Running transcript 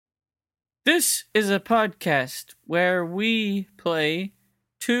This is a podcast where we play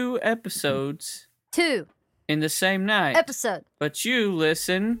 2 episodes Two in the same night. episode But you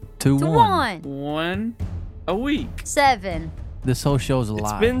listen To to one. one a week. 7. This whole show's a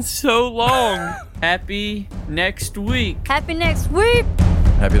lie. It's been so long. Happy next week. Happy next week.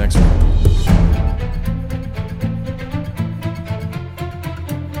 Happy next week.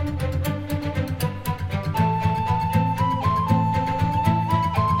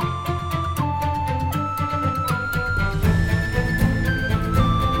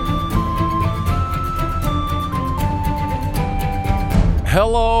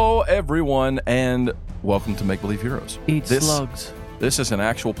 Hello, everyone, and welcome to Make Believe Heroes. Eat slugs. This is an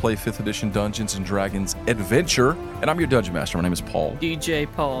actual play 5th edition Dungeons & Dragons adventure, and I'm your Dungeon Master. My name is Paul, DJ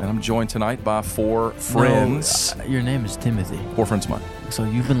Paul. and I'm joined tonight by 4 friends. No, your name is Timothy. 4 friends of mine. So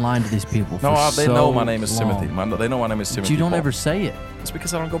you've been lying to these people for No, they so know my name is long. Timothy. They know my name is But Timothy. you don't Paul. ever say it. It's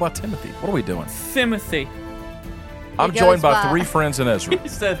because I don't go by Timothy. What are we doing? Timothy. I'm goes joined by by- 3 friends in Ezra. He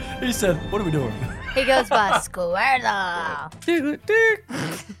said, what are we doing? He goes by Squirtle.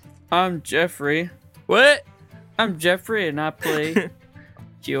 I'm Jeffrey. What? I'm Jeffrey and I play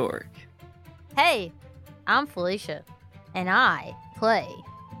Georg. Hey, I'm Felicia, and I play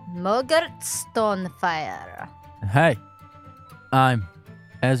Mogert Stonefire. Hey, I'm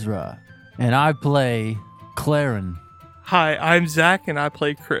Ezra, and I play Claren. Hi, I'm Zach, and I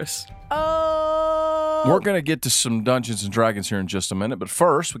play Chris. Oh! We're going to get to some Dungeons & Dragons here in just a minute, but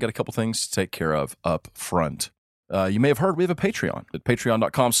first, we got a couple things to take care of up front. You may have heard we have a Patreon at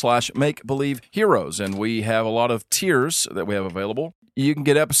patreon.com/makebelieveheroes, and we have a lot of tiers that we have available. You can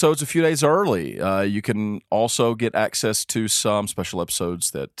get episodes a few days early. You can also get access to some special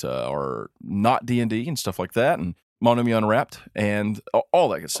episodes that are not D&D and stuff like that, and Monami Unwrapped, and all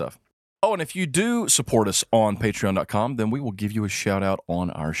that good stuff. Oh, and if you do support us on patreon.com, then we will give you a shout-out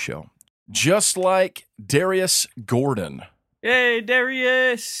on our show. Just like Darius Gordon. Yay,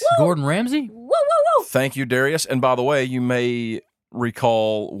 Darius. Gordon Ramsay? Woo, woo, woo! Thank you, Darius. And by the way, you may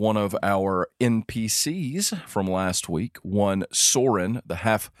recall one of our NPCs from last week, one Soren, the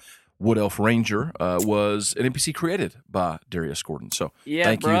half Wood Elf Ranger, was an NPC created by Darius Gordon. So Yeah,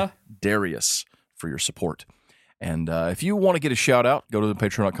 thank bruh. you, Darius, for your support. And if you want to get a shout out, go to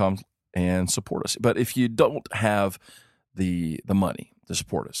patreon.com and support us. But if you don't have the money to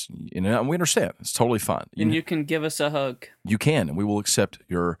support us, and we understand, it's totally fine. And you can give us a hug. You can, and we will accept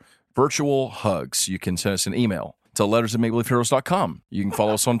your virtual hugs. You can send us an email to letters@makebelieveheroes.com. You can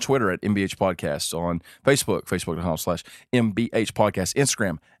follow us on Twitter at MBH Podcast, on Facebook, facebook.com/MBH Podcast,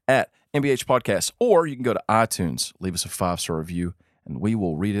 Instagram at MBH Podcast, or you can go to iTunes, leave us a 5-star review, and we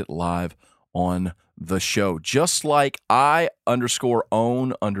will read it live on the show. Just like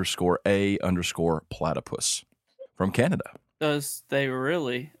I_own_a_platypus from Canada. Does they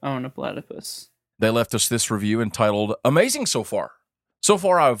really own a platypus? They left us this review entitled, Amazing So Far. So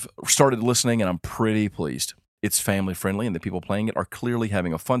far, I've started listening, and I'm pretty pleased. It's family-friendly, and the people playing it are clearly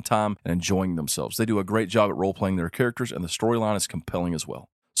having a fun time and enjoying themselves. They do a great job at role-playing their characters, and the storyline is compelling as well.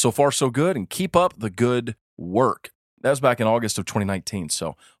 So far, so good, and keep up the good work. That was back in August of 2019,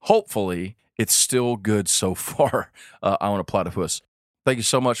 so hopefully it's still good so far. I own a platypus. Thank you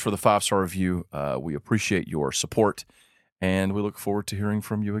so much for the 5-star review. We appreciate your support, and we look forward to hearing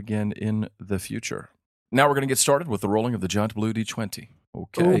from you again in the future. Now we're going to get started with the rolling of the Giant Blue D20.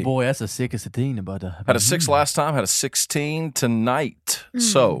 Okay. Oh boy, that's the sickest of teen. But Had a 6 last time, had a 16 tonight.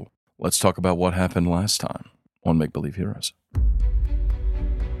 So let's talk about what happened last time on Make Believe Heroes.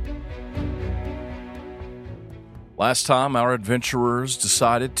 Last time, our adventurers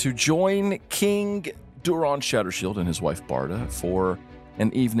decided to join King Duron Shattershield and his wife Barda for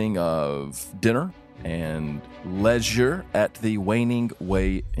an evening of dinner and leisure at the Waning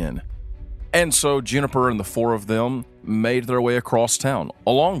Way Inn. And so Juniper and the 4 of them made their way across town.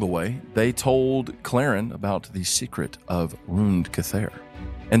 Along the way, they told Claren about the secret of Rund Cather.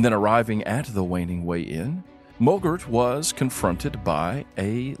 And then arriving at the Waning Way Inn, Mogert was confronted by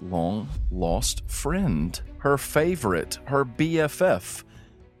a long-lost friend. Her favorite, her BFF,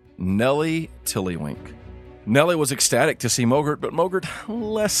 Nellie Tillywink. Nellie was ecstatic to see Mogert, but Mogert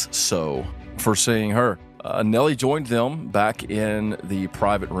less so for seeing her. Nellie joined them back in the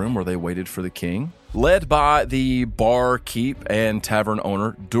private room where they waited for the king, led by the barkeep and tavern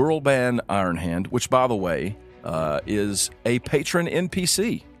owner, Duralban Ironhand, which, by the way, is a patron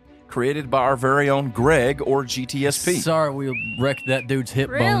NPC created by our very own Greg, or GTSP. Sorry we wrecked that dude's hip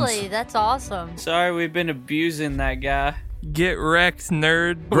bones. Really? That's awesome. Sorry, we've been abusing that guy. Get wrecked,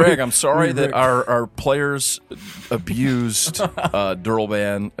 nerd. Greg, I'm sorry that Rick. our players abused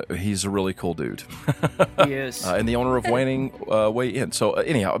Durlban. He's a really cool dude. He is. And the owner of Waning Way Inn. So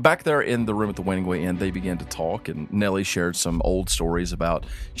anyhow, back there in the room at the Waning Way Inn, they began to talk, and Nellie shared some old stories about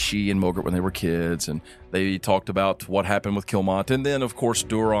she and Mogert when they were kids, and they talked about what happened with Kilmont. And then, of course,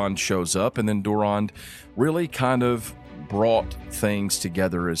 Durand shows up, and then Durand really kind of brought things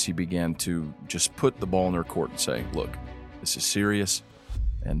together as he began to just put the ball in their court and say, look, this is serious.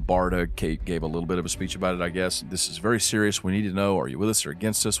 And Barda gave a little bit of a speech about it, I guess. This is very serious. We need to know, are you with us or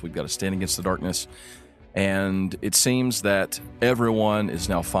against us? We've got to stand against the darkness. And it seems that everyone is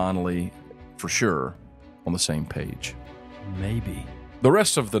now finally, for sure, on the same page. Maybe. The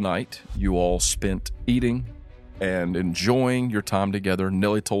rest of the night, you all spent eating and enjoying your time together.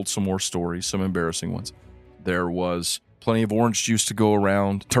 Nellie told some more stories, some embarrassing ones. There was plenty of orange juice to go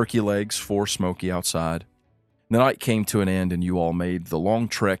around, turkey legs for Smokey outside. The night came to an end, and you all made the long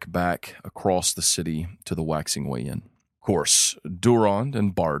trek back across the city to the Waxing Way Inn. Of course, Durand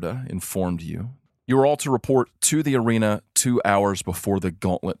and Barda informed you. You are all to report to the arena 2 hours before the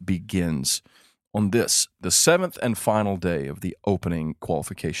gauntlet begins on this, the 7th and final day of the opening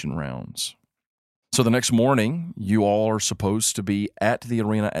qualification rounds. So the next morning, you all are supposed to be at the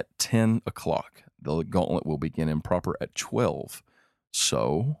arena at 10 o'clock. The gauntlet will begin in proper at 12.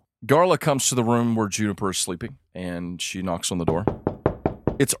 So Garla comes to the room where Juniper is sleeping, and she knocks on the door.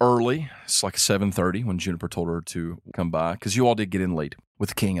 It's early. It's like 7:30 when Juniper told her to come by, because you all did get in late with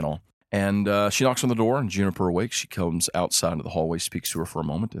the king and all. And she knocks on the door, and Juniper awakes. She comes outside into the hallway, speaks to her for a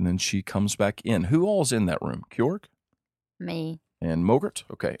moment, and then she comes back in. Who all's in that room? Kjorg? Me. And Mogert?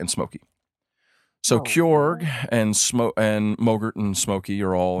 Okay, and Smokey. So Oh. Kjorg and Mogert and Smokey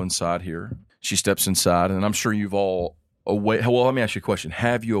are all inside here. She steps inside, and I'm sure you've all well, let me ask you a question.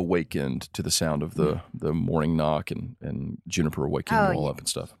 Have you awakened to the sound of the morning knock and Juniper waking you all yeah. up and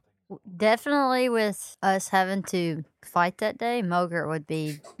stuff? Definitely with us having to fight that day, Mogert would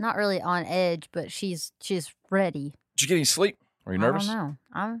be not really on edge, but she's ready. Did you get any sleep? Are you nervous? I don't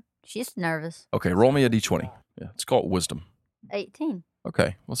know. She's nervous. Okay, roll me a d20. Yeah, it's called wisdom. 18.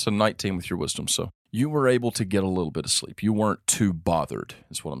 Okay, well, it's a 19 with your wisdom, so you were able to get a little bit of sleep. You weren't too bothered,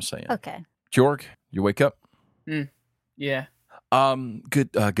 is what I'm saying. Okay. Kjorg, you wake up? Yeah.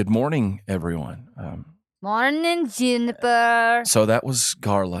 Good morning, everyone. Morning, Juniper. So that was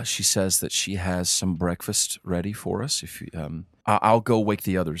Garla. She says that she has some breakfast ready for us. If you, I'll go wake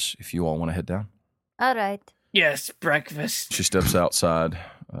the others if you all want to head down. All right. Yes, breakfast. She steps outside.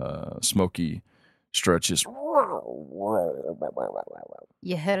 Smokey stretches.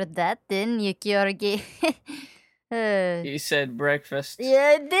 You heard that, didn't you, Georgie? He said breakfast.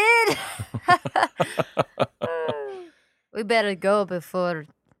 Yeah, I did. We better go before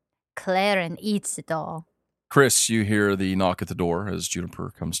Claren eats it all. Chris, you hear the knock at the door as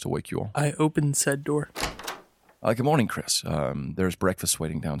Juniper comes to wake you all. I opened said door. Good morning, Chris. There's breakfast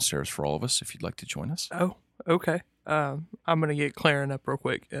waiting downstairs for all of us if you'd like to join us. Oh, okay. I'm going to get Claren up real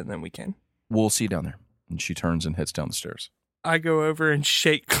quick, and then we can. We'll see you down there. And she turns and heads down the stairs. I go over and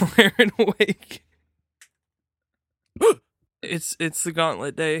shake Claren awake. It's the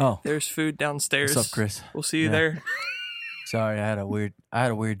gauntlet day. Oh. There's food downstairs. What's up, Chris? We'll see you Yeah. there. Sorry, I had a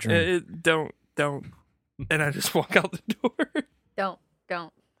weird dream. Don't. And I just walk out the door. Don't.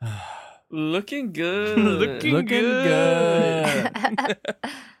 Looking good. Looking good.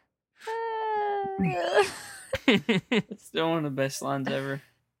 It's still one of the best lines ever.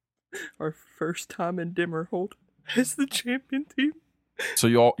 Our first time in Dimmerhold as the champion team. So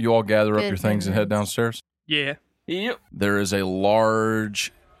you all gather up your Good things and head memories. downstairs? Yeah. Yep. There is a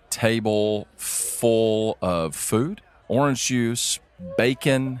large table full of food, orange juice,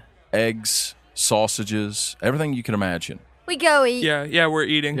 bacon, eggs, sausages, everything you can imagine. We go eat. Yeah, we're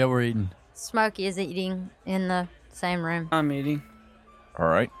eating. Yeah, we're eating. Smokey is eating in the same room. I'm eating. All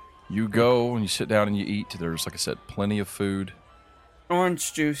right. You go and you sit down and you eat. There's, like I said, plenty of food.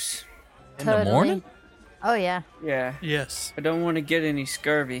 Orange juice. In the morning? Oh, yeah. Yeah. Yes. I don't want to get any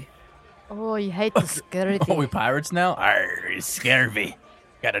scurvy. Oh, you hate the scurvy. Oh, we pirates now? Arr, scurvy.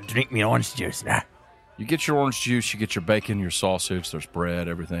 Gotta drink me orange juice now. You get your orange juice, you get your bacon, your sausage, there's bread,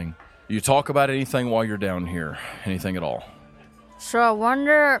 everything. You talk about anything while you're down here, anything at all. So I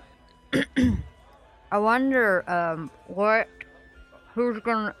wonder, who's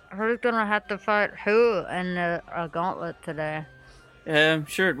gonna have to fight who in a gauntlet today? I'm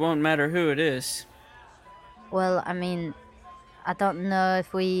sure it won't matter who it is. Well, I mean, I don't know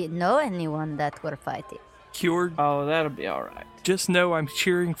if we know anyone that we're fighting. Cured. Oh, that'll be all right. Just know I'm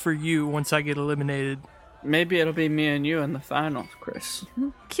cheering for you once I get eliminated. Maybe it'll be me and you in the finals, Chris.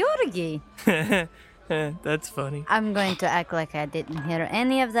 Kyorgi. That's funny. I'm going to act like I didn't hear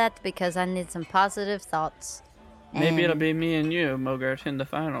any of that because I need some positive thoughts. Maybe it'll And be me and you, Mogart, in the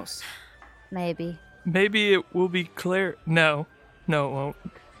finals. Maybe. Maybe it will be Claire. No, it won't.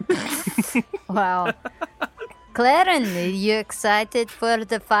 Wow. Claren, are you excited for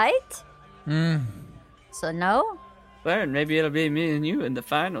the fight? So no? Baron, maybe it'll be me and you in the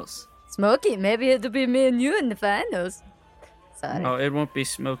finals. Smokey, maybe it'll be me and you in the finals. Sorry. Oh, it won't be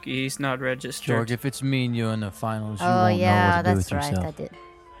Smokey. He's not registered. George, if it's me and you in the finals, you Oh, won't know yeah, what to do that's with right. yourself. I did.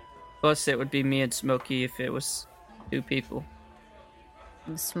 Plus, it would be me and Smokey if it was 2 people.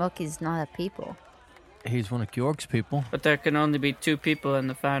 Smokey's not a people. He's one of Georg's people. But there can only be 2 people in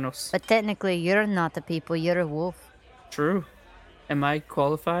the finals. But technically, you're not a people. You're a wolf. True. Am I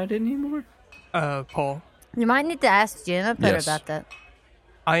qualified anymore? Paul, You might need to ask Juniper Yes. about that.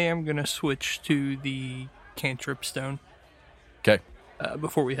 I am gonna switch to the cantrip stone Okay.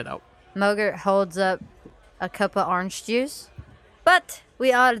 before we head out. Mogert holds up a cup of orange juice. But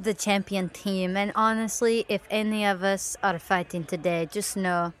we are the champion team, and honestly, if any of us are fighting today, just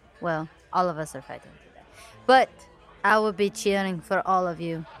know, well, all of us are fighting today. But I will be cheering for all of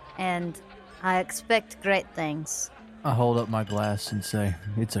you, and I expect great things. I hold up my glass and say,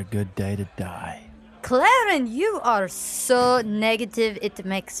 it's a good day to die. Claren, you are so negative, it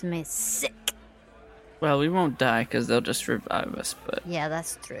makes me sick. Well, we won't die because they'll just revive us, but Yeah,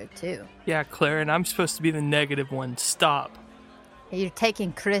 that's true, too. Yeah, Claire, and I'm supposed to be the negative one. Stop. You're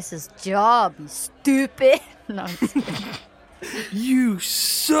taking Chris's job, you stupid. No, I'm just kidding. You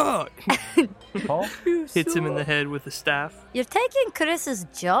suck. Paul? Hits him in the head with a staff. You're taking Chris's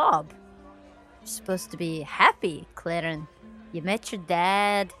job. You're supposed to be happy, Claren. You met your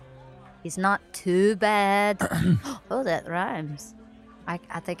dad. He's not too bad. Oh, that rhymes. I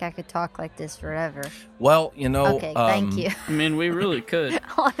think I could talk like this forever. Well, you know. Okay, thank you. I mean, we really could.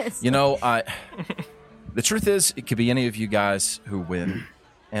 Honestly. You know, the truth is, it could be any of you guys who win,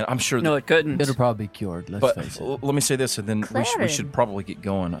 and I'm sure. No, it couldn't. It'll probably be cured, let's but face it. let me say this, and then we Claren. should probably get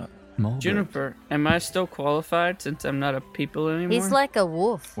going. Mulder. Juniper, am I still qualified since I'm not a people anymore? He's like a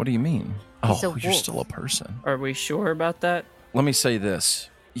wolf. What do you mean? He's a Oh, you're wolf. still a person. Are we sure about that? Let me say this: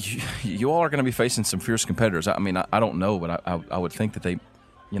 you all are going to be facing some fierce competitors. I mean, I don't know, but I would think that they,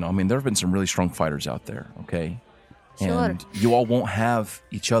 I mean, there have been some really strong fighters out there. Okay, Sure. and you all won't have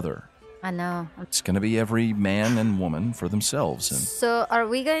each other. I know. It's going to be every man and woman for themselves. And So, are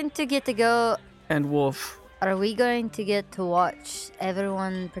we going to get to go? And Wolf. Are we going to get to watch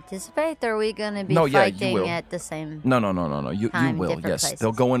everyone participate? Or are we going to be No, yeah, you fighting will. at the same? no. You Time, will. different Yes, places.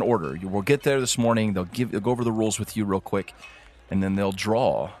 they'll go in order. You will get there this morning. They'll go over the rules with you real quick, and then they'll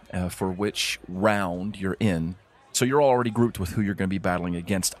draw for which round you're in. So you're already grouped with who you're going to be battling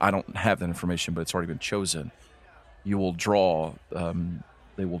against. I don't have that information, but it's already been chosen. You will draw.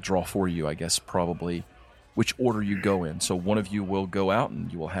 They will draw for you, I guess, probably which order you go in. So one of you will go out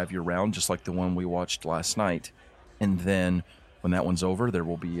and you will have your round, just like the one we watched last night. And then when that one's over, there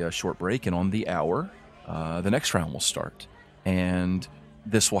will be a short break. And on the hour, the next round will start. And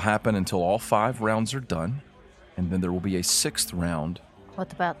this will happen until all 5 rounds are done. And then there will be a 6th round.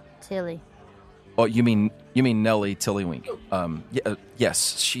 What about Tilly? Oh, you mean Nellie Tillywink?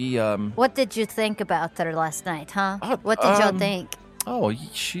 Yes, she. What did you think about her last night, huh? Uh, What did y'all think? Oh,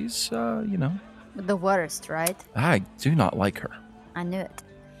 she's. The worst, right? I do not like her. I knew it.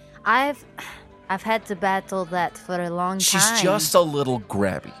 I've had to battle that for a long She's time. just a little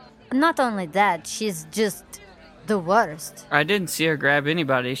grabby. Not only that, she's just the worst. I didn't see her grab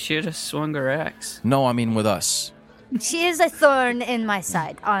anybody. She just swung her axe. No, I mean with us. She is a thorn in my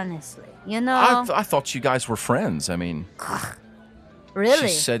side, honestly. You know? I thought you guys were friends. I mean, Really?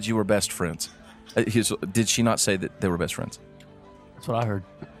 she said you were best friends. Did she not say that they were best friends? That's what I heard.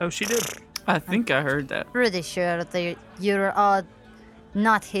 Oh, she did. I think I heard that. Pretty sure that you're all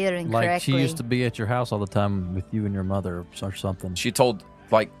not hearing Like correctly. she used to be at your house all the time with you and your mother or something. She told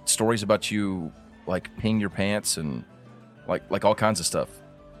like stories about you, like peeing your pants and like all kinds of stuff.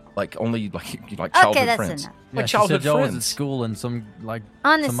 Like only like childhood Okay, that's friends. enough. Yeah, Like she childhood said y'all was at friends. school and somebody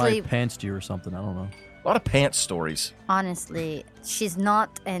Honestly, pantsed you or something. I don't know. A lot of pants stories. honestly, she's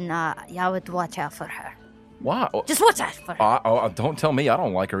not, and I would watch out for her. Why? Just watch out for her. Don't tell me. I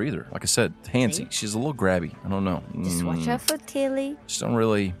don't like her either. Like I said, handsy. She's a little grabby. I don't know. Just watch out for Tilly. Just don't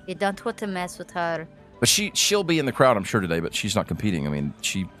really. You don't want to mess with her. But she'll be in the crowd, I'm sure, today. But she's not competing. I mean,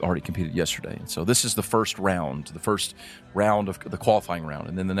 she already competed yesterday. So this is the first round of the qualifying round,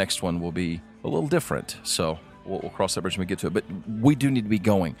 and then the next one will be a little different. So we'll cross that bridge when we get to it. But we do need to be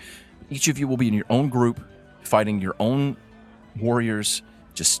going. Each of you will be in your own group, fighting your own warriors.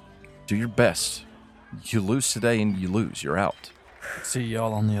 Just do your best. You lose today, and you lose. You're out. See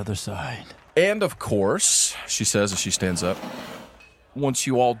y'all on the other side. And of course, she says as she stands up, once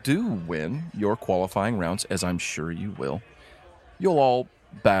you all do win your qualifying rounds, as I'm sure you will, you'll all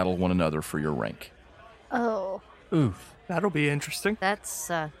battle one another for your rank. Oh, Oof. That'll be interesting. that's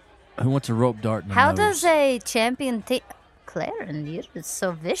Who wants a rope dart in the how nose? does a champion team? Claren, you're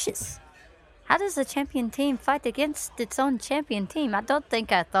so vicious. How does a champion team fight against its own champion team? I don't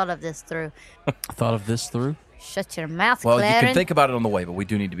think I thought of this through. Thought of this through? Shut your mouth, Well, Claren. you can think about it on the way, but we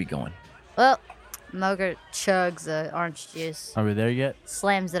do need to be going. Well, Mogert chugs the orange juice, Are we there yet?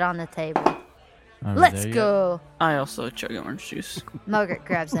 slams it on the table. Are we Let's there yet? go. I also chug orange juice. Mogert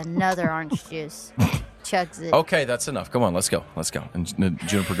grabs another orange juice, chugs it. Okay, that's enough. Come on, let's go. Let's go. And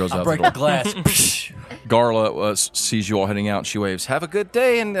Juniper goes out Break the the door. glass. Darla sees you all heading out. She waves, have a good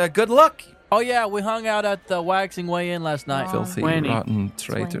day and good luck. Oh, yeah, we hung out at the waxing weigh-in last night. Filthy, Waney. rotten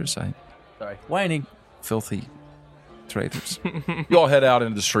traitors. Sorry. Waning. Filthy traitors. You all head out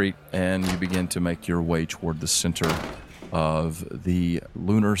into the street, and you begin to make your way toward the center of the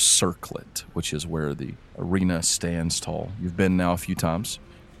Lunar Circlet, which is where the arena stands tall. You've been now a few times,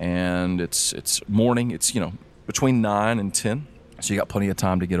 and it's morning. It's, between 9 and 10, so you got plenty of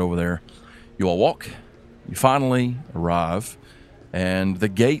time to get over there. You all walk. You finally arrive, and the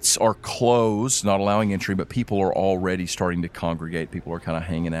gates are closed, not allowing entry, but people are already starting to congregate. People are kind of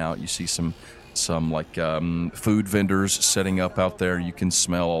hanging out. You see some food vendors setting up out there. You can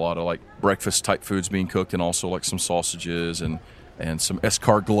smell a lot of breakfast type foods being cooked, and also some sausages and some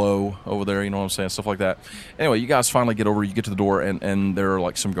escargot over there, you know what I'm saying, stuff like that. Anyway, you guys finally get over. You get to the door, and there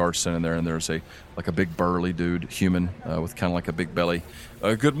are some guards standing there, and there's a big burly dude, human, with kind of a big belly.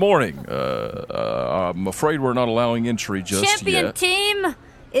 Good morning. I'm afraid we're not allowing entry just Champion yet. team,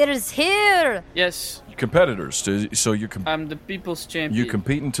 it is here. Yes, Competitors, so you're I'm the people's champion.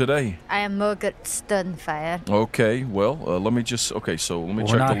 competing today. I am Mogert Stunfire. Okay, well, let me check We're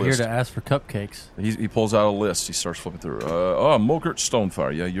the not here list. to ask for cupcakes. He pulls out a list. He starts flipping through. Mogert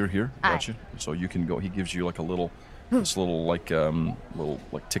Stonefire. Yeah, you're here. Aye. Gotcha. So you can go. He gives you a little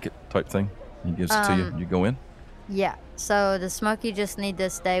ticket type thing. He gives it to you. You go in. Yeah. So does Smokey just need to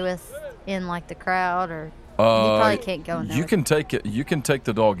stay in the crowd, or he probably can't go in there? You can take it. You can take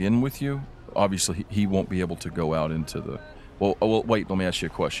the dog in with you. Obviously, he won't be able to go out into the. Well, wait. Let me ask you a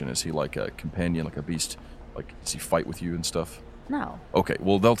question. Is he like a companion, like a beast? Does he fight with you and stuff? No. Okay.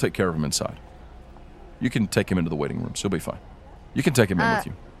 Well, they'll take care of him inside. You can take him into the waiting room. So he'll be fine. You can take him in with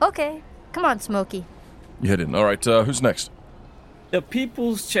you. Okay. Come on, Smokey. You head in. All right. Who's next? The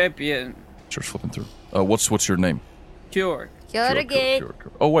people's champion, Starts flipping through. What's your name? Cure. Kyorgate.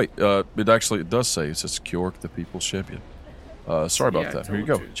 Kyork. Oh wait, it does say it says Kyork, the people's champion. Sorry about Yeah, I that. Here you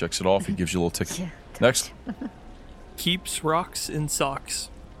told go. you. Checks it off. He gives you a little ticket. Yeah, Next. Keeps rocks in socks.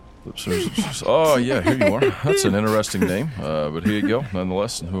 Oops, oh yeah, here you are. That's an interesting name. But here you go.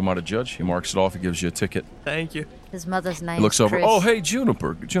 Nonetheless, and who am I to judge? He marks it off. He gives you a ticket. Thank you. His mother's name. He looks is over. Chris. Oh hey,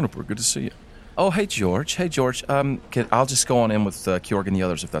 Juniper. Juniper, good to see you. Oh hey George. Hey George. I'll just go on in with Kyork and the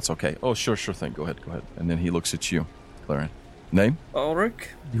others if that's okay. Oh sure thing. Go ahead. And then he looks at you, Claren. Name? Ulrich.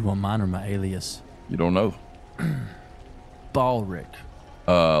 You want mine or my alias? You don't know. Balric.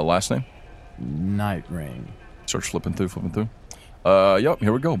 Last name? Night Ring. Starts flipping through. Yep,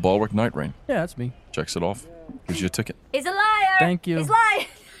 here we go. Balric Night Rain. Yeah, that's me. Checks it off. Gives you a ticket. He's a liar. Thank you. He's lying.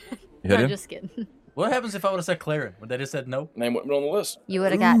 You head No, in? just kidding. What happens if I would have said Claren? Would they just said no? Name wouldn't be on the list. You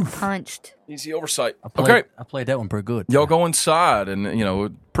would have got punched. Easy oversight. I played that one pretty good. Y'all go inside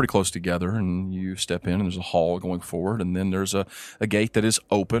and, pretty close together, and you step in, and there's a hall going forward, and then there's a gate that is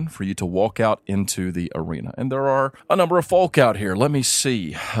open for you to walk out into the arena. And there are a number of folk out here. Let me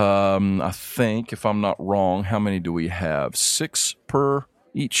see. I think, if I'm not wrong, how many do we have? 6 per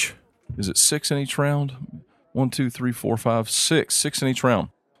each. Is it 6 in each round? 1, 2, 3, 4, 5, 6. 6 in each round.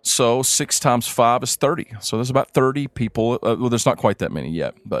 So 6 times 5 is 30. So there's about 30 people. Well, there's not quite that many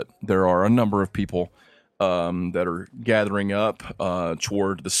yet, but there are a number of people that are gathering up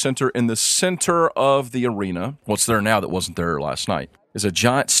toward the center. In the center of the arena, what's there now that wasn't there last night, is a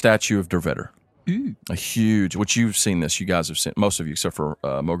giant statue of Dervetter. A huge, which you've seen this. You guys have seen, most of you except for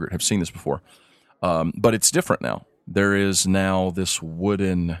Mogert have seen this before. But it's different now. There is now this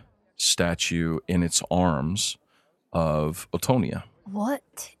wooden statue in its arms of Otonia.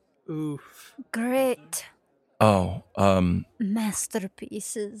 What Oof. great Oh,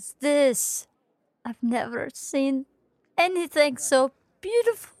 masterpieces. This. I've never seen anything so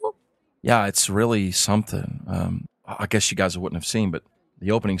beautiful. yeah, it's really something. I guess you guys wouldn't have seen, but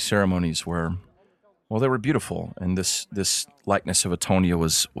the opening ceremonies were, well, they were beautiful. And this likeness of Otonia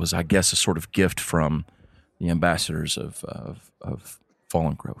was, I guess, a sort of gift from the ambassadors of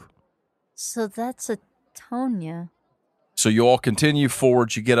Fallen Grove. So that's a Tonya. So you all continue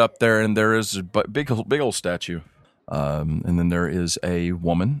forward. You get up there, and there is a big old statue. And then there is a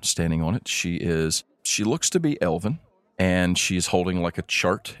woman standing on it. She looks to be elven, and she's holding like a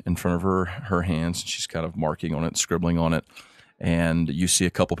chart in front of her hands. She's kind of marking on it, scribbling on it. And you see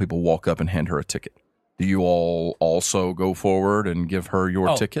a couple people walk up and hand her a ticket. Do you all also go forward and give her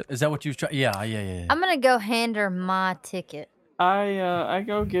your ticket? Is that what you try? Yeah. I'm gonna go hand her my ticket. I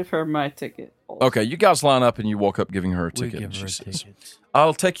go give her my ticket. Also. Okay, you guys line up and you walk up giving her a We ticket. give and her she a says, ticket.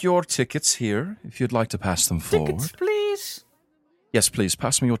 I'll take your tickets here if you'd like to pass them forward. Tickets, please. Yes, please,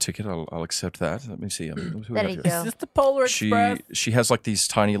 pass me your ticket. I'll accept that. Let me see. Who we There have you here? go. Is this the Polar Express? She has like these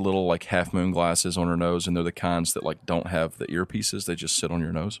tiny little like half moon glasses on her nose, and they're the kinds that like don't have the earpieces. They just sit on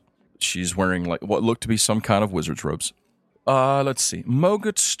your nose. She's wearing like what look to be some kind of wizard's robes. Let's see.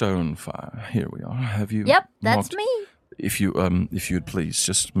 Mogert Stonefire. Here we are. Have you? Yep, that's marked- me. If you'd please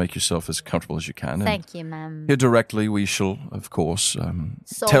just make yourself as comfortable as you can. And Thank you, ma'am. here directly, we shall, of course,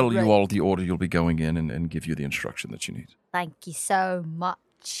 So tell great. you all the order you'll be going in and give you the instruction that you need. Thank you so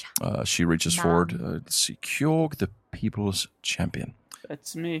much. She reaches Mom. forward. Let's see. Kjorg, the people's champion.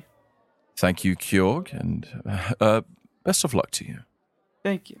 That's me. Thank you, Kjorg, and best of luck to you.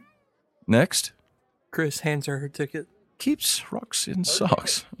 Thank you. Next, Chris hands her ticket. Keeps Rocks in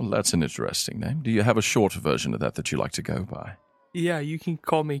Socks. Well, that's an interesting name. Do you have a short version of that you like to go by? Yeah, you can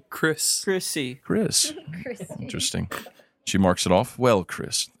call me Chris. Chrissy. Chris. Chrissy. Interesting. She marks it off. Well,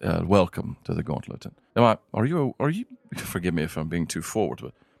 Chris, welcome to the Gauntlet. Now, are you? Forgive me if I'm being too forward,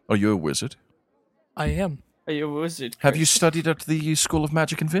 but are you a wizard? I am. Are you a wizard? Have you Chris? studied at the School of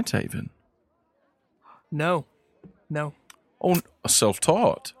Magic in Venthaven? No. Oh,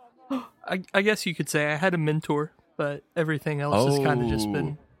 self-taught. I guess you could say I had a mentor, but everything else has kind of just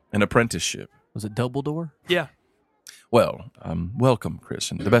been. An apprenticeship. Was it Dumbledore? Yeah. Well, welcome,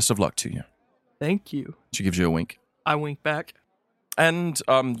 Chris, and the best of luck to you. Thank you. She gives you a wink. I wink back. And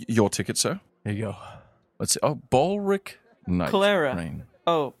your ticket, sir. There you go. Let's see. Oh, Balric Knight. Clara. Rain.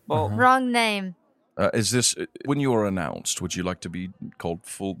 Oh, well, Wrong name. Is this when you are announced? Would you like to be called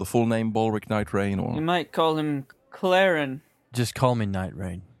the full name Balric Knight Rain or you might call him Claren. Just call me Night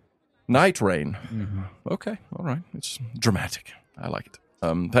Rain. Night Rain? Okay, all right. It's dramatic. I like it.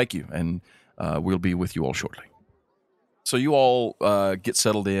 Thank you, and we'll be with you all shortly. So you all get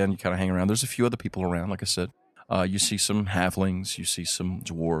settled in. You kind of hang around. There's a few other people around, like I said. You see some halflings, you see some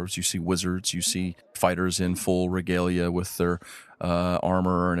dwarves, you see wizards, you see fighters in full regalia with their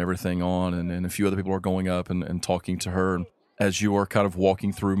armor and everything on, and a few other people are going up and talking to her. And as you are kind of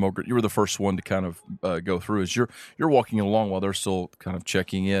walking through, Mogert, you were the first one to kind of go through. As you're walking along while they're still kind of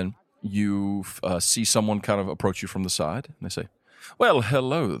checking in, you see someone kind of approach you from the side, and they say, "Well,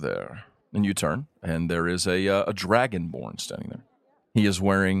 hello there." And you turn, and there is a dragonborn standing there. He is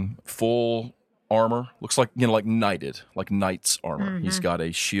wearing full armor, looks like like knighted, like knight's armor. He's got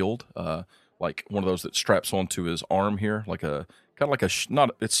a shield, like one of those that straps onto his arm here, like a kind of like it's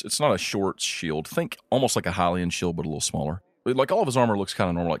not a short shield. Think almost like a Hylian shield, but a little smaller. Like all of his armor looks kind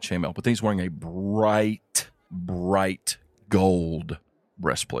of normal, like chainmail, but then he's wearing a bright gold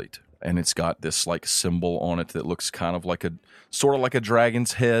breastplate, and it's got this like symbol on it that looks kind of like sort of like a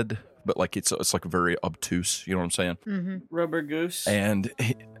dragon's head. But like it's like very obtuse, you know what I'm saying? Rubber goose. And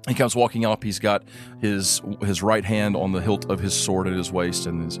he comes walking up. He's got his right hand on the hilt of his sword at his waist,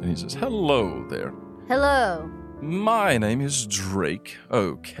 and he says, "Hello there. Hello. My name is Drake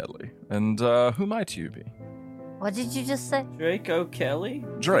O'Kelly, and who might you be?" What did you just say? Drake O'Kelly?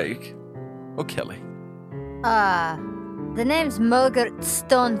 Drake O'Kelly. The name's Mogert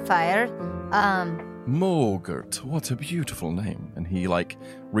Stonefire. Mogert, what a beautiful name. And he like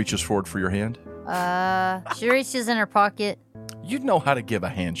reaches forward for your hand. She reaches in her pocket. You'd know how to give a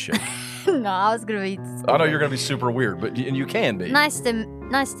handshake. No, I was gonna be. I know you're gonna be super weird, but and you can be. Nice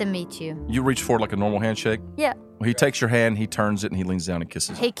to meet you. You reach forward like a normal handshake. Yeah. Well, he takes your hand, he turns it, and he leans down and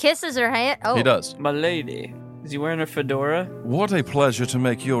kisses it. He kisses her hand. Oh, He does. My lady. Is he wearing a fedora? What a pleasure to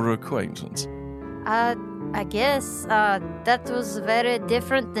make your acquaintance. I guess that was very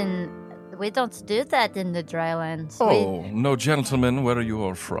different than. We don't do that in the Drylands. Oh, no, gentlemen, where you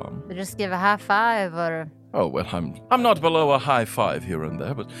are from? We just give a high five or. Oh, well, I'm not below a high five here and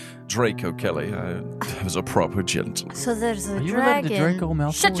there, but Drake O'Kelly is a proper gentleman. So there's a Are you related dragon. to Draco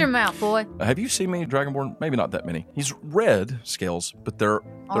Malfoy? Shut your mouth, boy. Have you seen many Dragonborn? Maybe not that many. He's red scales, but they're a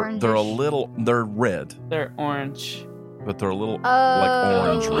Orangish. little. They're red, They're orange. but they're a little Oh,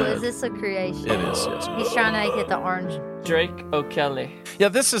 orange red. is this a creation? It is, yes. He's trying to make it the orange. Drake O'Kelly. Yeah,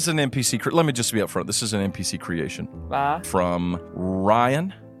 this is an NPC. Let me just be upfront. This is an NPC creation Bye. from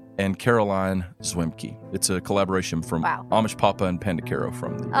Ryan and Caroline Zwemke. It's a collaboration from Wow. Amish Papa and Panda Caro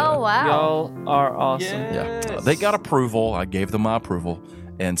from the... Oh, wow. Y'all are awesome. Yeah, they got approval. I gave them my approval.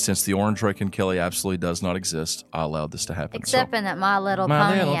 And since the Orange Drake and Kelly absolutely does not exist, I allowed this to happen. Except in that My Little My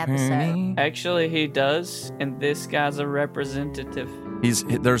Pony Little episode. Pony. Actually, he does, and this guy's a representative.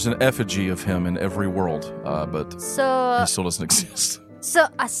 There's an effigy of him in every world, but he So, still doesn't exist.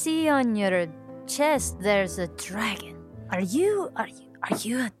 I see on your chest there's a dragon. Are you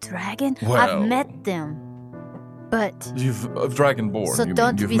a dragon? Well- I've met them, but You've Dragonborn. So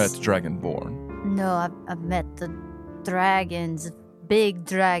don't you've be met s- Dragonborn. no, I've met the dragons, big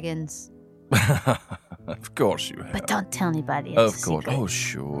dragons. Of course you have. But don't tell anybody. Of It's a course. secret. Oh,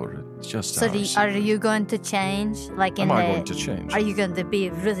 sure. It's just So our are secret. you going to change? Like in Am I the? going to change? Are you going to be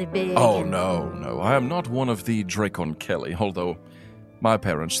really big? Oh, and- no. I am not one of the Dracon Kelly, although my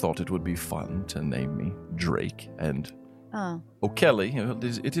parents thought it would be fun to name me Drake. And Oh, O'Kelly,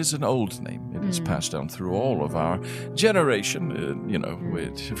 it is an old name. It is passed down through all of our generation.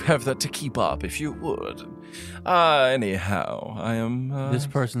 We'd have that to keep up, if you would. Anyhow, I am... This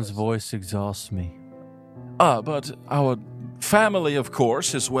person's voice exhausts me. But our family, of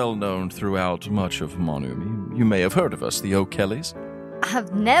course, is well known throughout much of Monumi. You may have heard of us, the O'Kellys.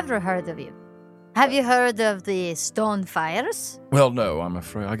 I've never heard of you. Have you heard of the Stone Fires? Well, no, I'm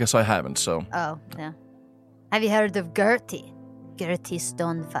afraid. I guess I haven't, so... Oh, yeah. Have you heard of Gertie? Gertie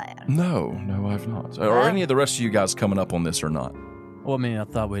Stonefire. No, I've not. Are any of the rest of you guys coming up on this or not? Well, I mean, I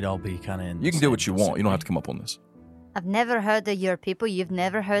thought we'd all be kind of in. You can do what you want. You don't have to come up on this. I've never heard of your people. You've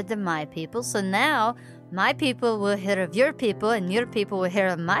never heard of my people. So now my people will hear of your people, and your people will hear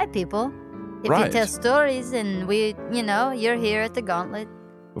of my people. If you Right. tell stories, and you're here at the Gauntlet.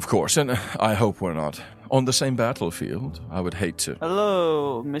 Of course, and I hope we're not on the same battlefield. I would hate to.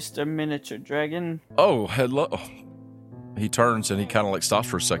 Hello, Mr. Miniature Dragon. Oh, hello. He turns and he kind of like stops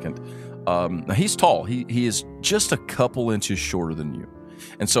for a second. He's tall. He is just a couple inches shorter than you,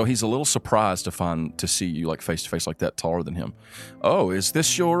 and so he's a little surprised to see you like face to face like that, taller than him. Oh, is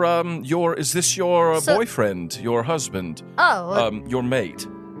this your So- boyfriend, your husband, Oh, your mate?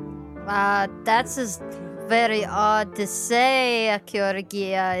 that's just very odd to say.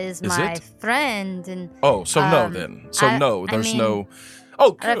 Kyorgia is my it? friend, and Oh, so no Um, then. So I- no, I there's mean, no.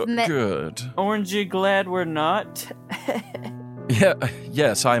 Oh, I've good. met- Good. Orange, you glad we're not? Yeah,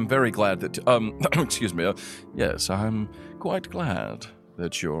 yes, I am very glad that. Excuse me. Yes, I'm quite glad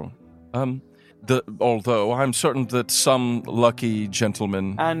that you're. Although I'm certain that some lucky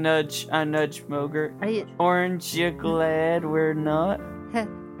gentleman. I nudge Mogert. are you? Orange, you glad we're not?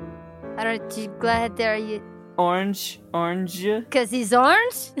 Aren't you glad there? You? Orange, you? Cause he's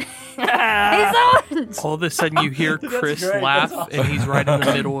orange. He's orange. All of a sudden, you hear Chris laugh, and he's right in the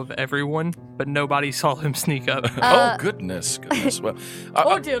middle of everyone, but nobody saw him sneak up. Oh goodness. Well,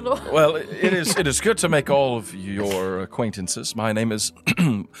 Oh dear Lord. well, it is good to make all of your acquaintances. My name is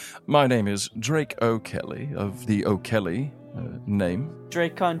Drake O'Kelly of the O'Kelly name.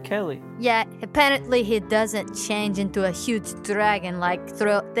 Dracon Kelly. Yeah, apparently he doesn't change into a huge dragon like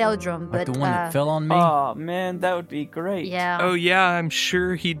Theldrum, Like but the one that fell on me. Oh man, that would be great. yeah. Oh yeah, I'm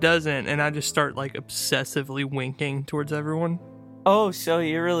sure he doesn't, and I just start like obsessively winking towards everyone. Oh, so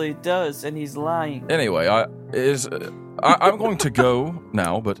he really does, and he's lying. Anyway, I'm going to go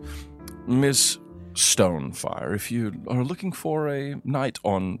now, but Miss Stonefire, if you are looking for a night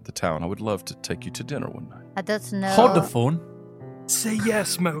on the town, I would love to take you to dinner one night. I don't know. Hold the phone. Say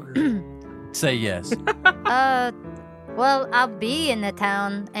yes, Moger. Say yes. Well, I'll be in the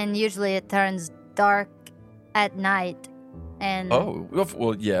town, and usually it turns dark at night. And Oh,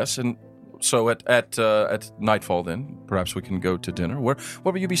 well, yes, and so at nightfall, then perhaps we can go to dinner. Where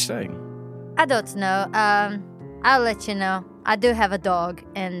will you be staying? I don't know. I'll let you know. I do have a dog,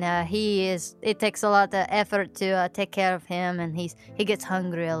 and it takes a lot of effort to take care of him, and he gets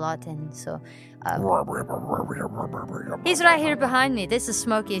hungry a lot, and so he's right here behind me. This is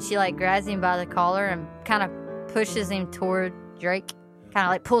Smokey, and she like grabs him by the collar and kind of pushes him toward Drake, kind of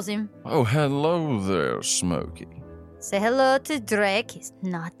like pulls him. Oh, hello there, Smokey. Say hello to Drake. He's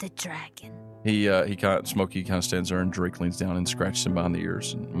not the dragon. Smokey kind of stands there, and Drake leans down and scratches him behind the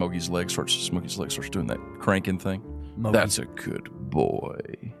ears, and Smokey's leg starts doing that cranking thing. Mogi. That's a good boy.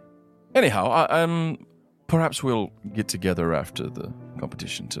 Anyhow, perhaps we'll get together after the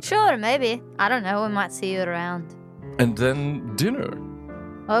competition today. Sure, maybe. I don't know. We might see you around. And then dinner.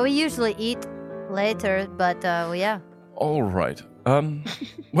 Well, we usually eat later, but yeah. All right.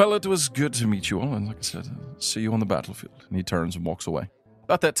 Well, it was good to meet you all, and like I said, see you on the battlefield. And he turns and walks away.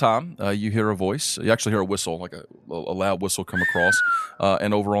 About that time, you hear a voice. You actually hear a whistle, like a loud whistle come across.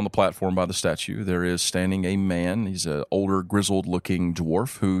 And over on the platform by the statue, there is standing a man. He's an older, grizzled-looking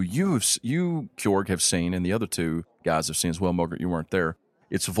dwarf who you, Kjorg, have seen, and the other two guys have seen as well. Margaret, you weren't there.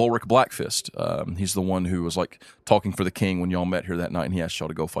 It's Volric Blackfist. He's the one who was like talking for the king when y'all met here that night, and he asked y'all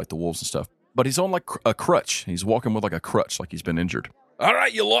to go fight the wolves and stuff. But he's on like a crutch. He's walking with like a crutch, like he's been injured. All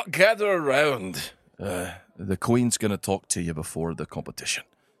right, you lot gather around. The queen's going to talk to you before the competition.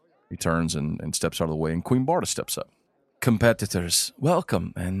 He turns and steps out of the way, and Queen Barda steps up. Competitors,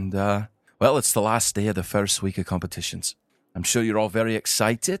 welcome. And, well, it's the last day of the first week of competitions. I'm sure you're all very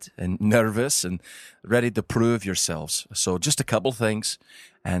excited and nervous and ready to prove yourselves. So just a couple things,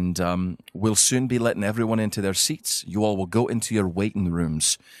 and we'll soon be letting everyone into their seats. You all will go into your waiting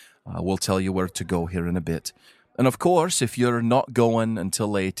rooms. We'll tell you where to go here in a bit. And of course, if you're not going until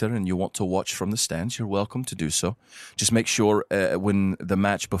later and you want to watch from the stands, you're welcome to do so. Just make sure when the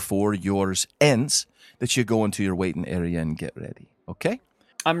match before yours ends that you go into your waiting area and get ready. Okay?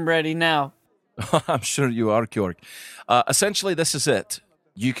 I'm ready now. I'm sure you are, Kjorg. Essentially, this is it.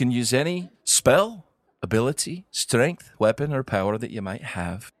 You can use any spell, ability, strength, weapon, or power that you might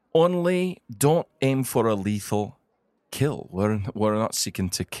have. Only don't aim for a lethal kill. We're not seeking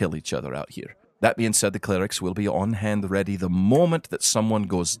to kill each other out here. That being said, the clerics will be on hand ready the moment that someone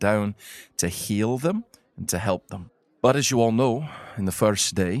goes down to heal them and to help them. But as you all know, in the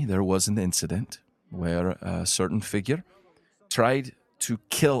first day, there was an incident where a certain figure tried to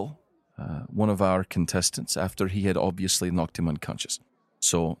kill one of our contestants after he had obviously knocked him unconscious.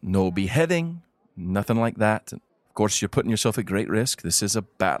 So no beheading, nothing like that. And of course, you're putting yourself at great risk. This is a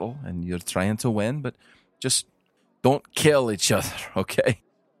battle, and you're trying to win, but just don't kill each other, okay?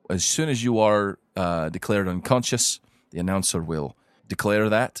 As soon as you are declared unconscious, the announcer will declare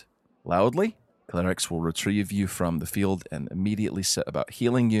that loudly. Clerics will retrieve you from the field and immediately set about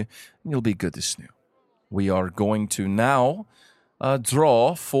healing you, and you'll be good as new. We are going to now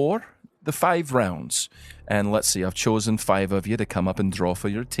draw for the 5 rounds. And let's see, I've chosen 5 of you to come up and draw for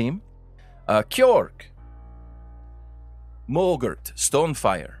your team. Kjorg, Mogert,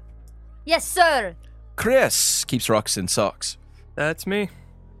 Stonefire. Yes, sir. Chris keeps rocks in socks. That's me.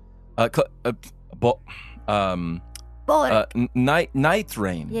 Night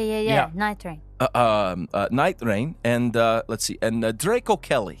Rain. Yeah. Night Rain. Night Rain, and let's see, and Draco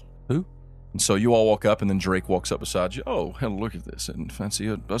Kelly. Who? And so you all walk up, and then Drake walks up beside you. Oh, hell, look at this, and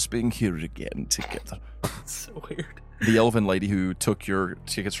fancy us being here again together. So weird. The elven lady who took your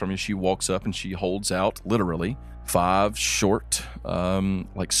tickets from you, she walks up and she holds out, literally, 5 short,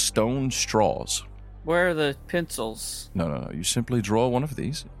 like stone straws. Where are the pencils? No. You simply draw one of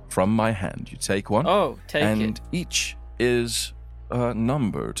these from my hand. You take one. Oh, take it. And each is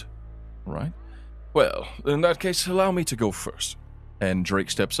numbered, right? Well, in that case, allow me to go first. And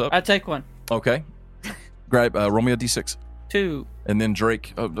Drake steps up. I take one. Okay. Grab, roll me a d6. 2. And then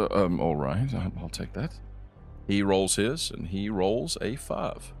Drake, all right, I'll take that. He rolls his, and he rolls a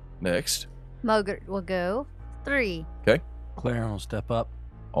 5. Next. Mogert will go 3. Okay. Claren will step up.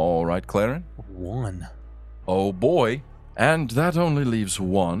 All right, Claren. 1. Oh, boy. And that only leaves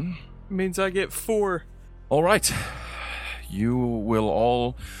 1. Means I get 4. All right. You will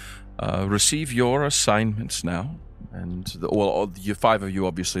all receive your assignments now. And, you 5 of you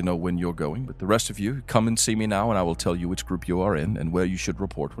obviously know when you're going, but the rest of you, come and see me now, and I will tell you which group you are in and where you should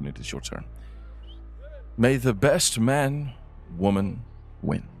report when it is your turn. May the best man, woman,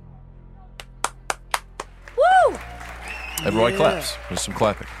 win. Woo! Everybody claps. There's some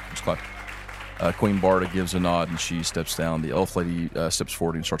clapping. Just clap. Queen Barda gives a nod, and she steps down. The elf lady steps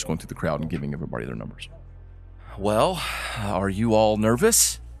forward and starts going through the crowd and giving everybody their numbers. Well, are you all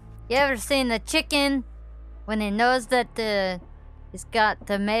nervous? You ever seen the chicken when he knows that he's got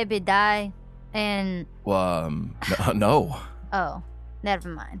to maybe die and... No. Oh, never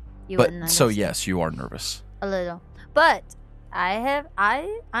mind. You But, wouldn't so understand. yes, you are nervous. A little. But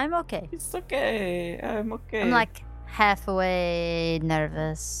I'm okay. It's okay. I'm okay. I'm like halfway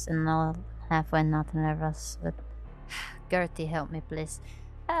nervous and halfway not nervous. But Gertie, help me, please.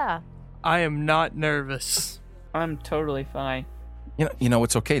 Ah. I am not nervous. I'm totally fine. You know,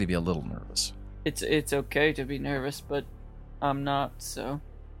 it's okay to be a little nervous. It's okay to be nervous, but I'm not, so...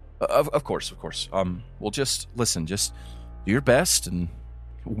 Of course. Well, just listen. Just do your best and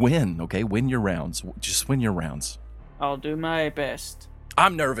win, okay? Win your rounds. Just win your rounds. I'll do my best.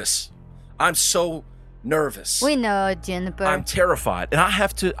 I'm nervous. I'm so nervous. We know, Juniper. I'm terrified, and I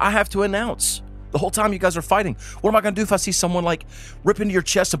have to announce the whole time you guys are fighting. What am I going to do if I see someone like rip into your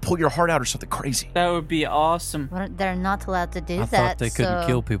chest and pull your heart out or something crazy? That would be awesome. Well, they're not allowed to do I that. thought they couldn't so...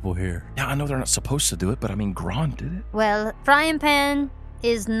 kill people here. Yeah, I know they're not supposed to do it, but I mean, Gron did it. Well, frying pan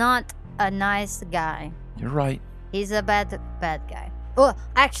is not a nice guy. You're right. He's a bad guy. Oh,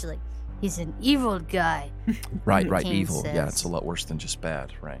 actually, he's an evil guy. Right, King evil. says. Yeah, it's a lot worse than just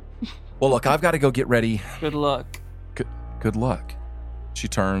bad, right? Well, look, I've got to go get ready. Good luck. Good luck. She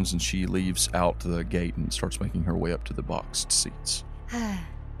turns and she leaves out the gate and starts making her way up to the boxed seats.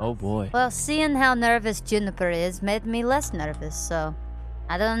 Oh boy. Well, seeing how nervous Juniper is made me less nervous, so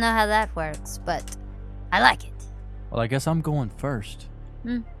I don't know how that works, but I like it. Well, I guess I'm going first.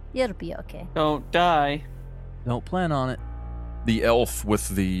 You'll be okay. Don't die. Don't plan on it. The elf with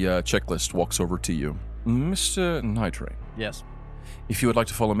the checklist walks over to you. Mr. Nitrate, Yes. if you would like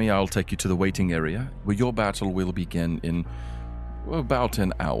to follow me, I'll take you to the waiting area, where your battle will begin in about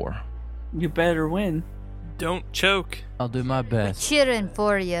an hour. You better win. Don't choke. I'll do my best. Cheering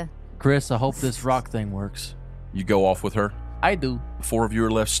for you. Chris, I hope this rock thing works. You go off with her. I do. The four of you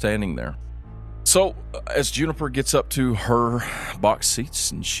are left standing there. So, as Juniper gets up to her box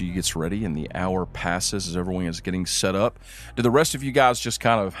seats and she gets ready and the hour passes as everyone is getting set up, do the rest of you guys just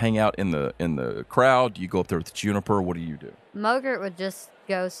kind of hang out in the crowd? Do you go up there with Juniper? What do you do? Mogert would just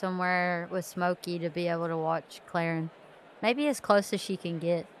go somewhere with Smokey to be able to watch Claren. Maybe as close as she can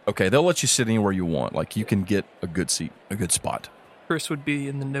get. Okay, they'll let you sit anywhere you want. Like, you can get a good seat, a good spot. Chris would be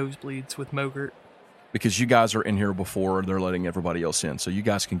in the nosebleeds with Mogert. Because you guys are in here before they're letting everybody else in. So you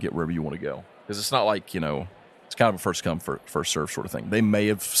guys can get wherever you want to go. Because it's not like, it's kind of a first come, first serve sort of thing. They may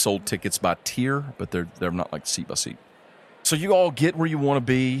have sold tickets by tier, but they're not like seat by seat. So you all get where you want to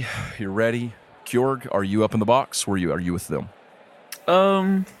be. You're ready. Kjorg, are you up in the box? Where are you with them?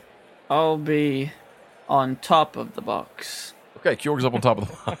 I'll be on top of the box. Okay, Kjorg's up on top of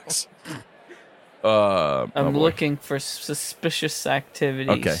the box. I'm looking for suspicious activities.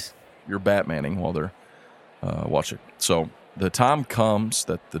 Okay, you're Batmaning while they're watching. So the time comes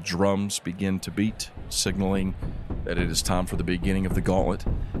that the drums begin to beat, signaling that it is time for the beginning of the gauntlet.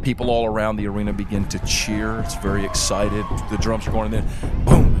 People all around the arena begin to cheer. It's very excited. The drums are going, and then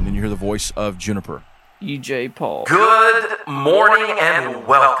boom, and then you hear the voice of Juniper. EJ Paul. Good morning and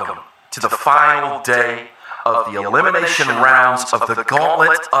welcome to the final day of the elimination rounds of the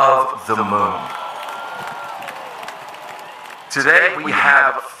Gauntlet of the Moon. Today we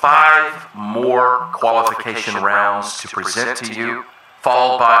have 5 more qualification rounds to present to you,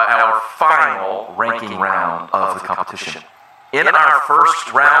 followed by our final ranking round of the competition. In our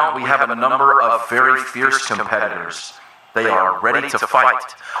first round, we have a number of very fierce competitors. They are ready to fight.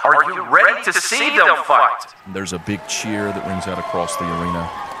 Are you ready to see them fight? There's a big cheer that rings out across the arena.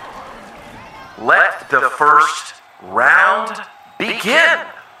 Let the first round begin.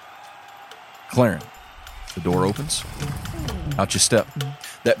 Claren, the door opens. Out you step.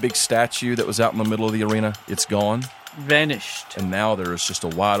 That big statue that was out in the middle of the arena, it's gone. Vanished. And now there is just a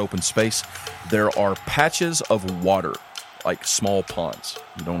wide open space. There are patches of water, like small ponds.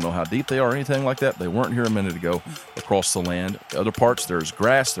 You don't know how deep they are or anything like that. They weren't here a minute ago across the land. Other parts, there's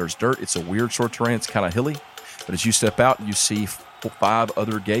grass, there's dirt. It's a weird sort of terrain. It's kind of hilly. But as you step out, you see 5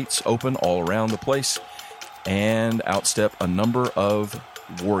 other gates open all around the place. And outstep a number of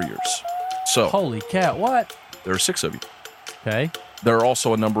warriors. So, Holy cat, what? there are 6 of you. Okay. There are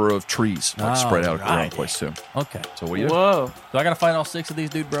also a number of trees spread out around right. the place too. Okay. So what do you do? Whoa. Do I gotta fight all 6 of these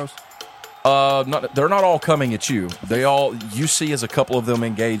dude bros? They're not all coming at you. You see as a couple of them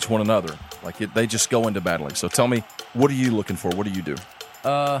engage one another. They just go into battling. So tell me, what are you looking for? What do you do?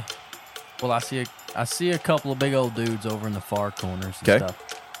 Well, I see a couple of big old dudes over in the far corners and Okay.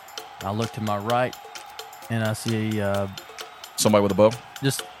 stuff. I look to my right, and I see Somebody with a bow?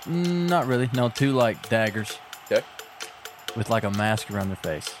 just not really, no, 2 like daggers Okay. with like a mask around their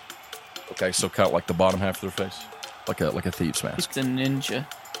face. Okay, so kind of like the bottom half of their face, like a thief's mask, It's a ninja.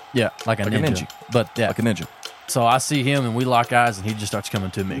 Yeah, like a ninja. But yeah, like a ninja. so I see him, and we lock eyes, and he just starts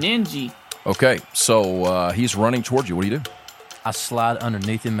coming to me. Ninja. Okay, so he's running towards you. What do you do? I slide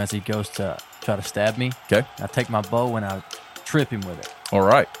underneath him as he goes to try to stab me. Okay. I take my bow and I trip him with it. All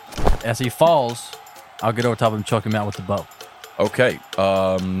right. As he falls, I'll get over top of him and choke him out with the bow. Okay,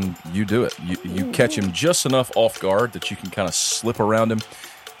 you do it. You catch him just enough off guard that you can kind of slip around him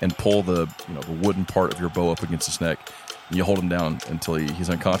and pull the wooden part of your bow up against his neck. And you hold him down until he's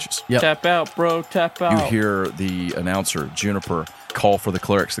unconscious. Yep. Tap out, bro. Tap out. You hear the announcer, Juniper, call for the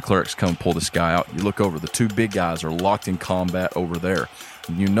clerics. The clerics come pull this guy out. You look over. The 2 big guys are locked in combat over there.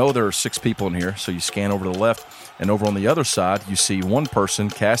 You know there are 6 people in here, so you scan over to the left. And over on the other side, you see one person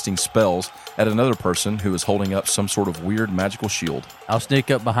casting spells at another person who is holding up some sort of weird magical shield. I'll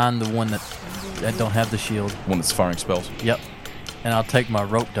sneak up behind the one that don't have the shield. One that's firing spells. Yep. And I'll take my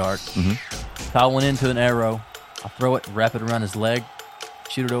rope dart, tie one into an arrow, I'll throw it, wrap it around his leg,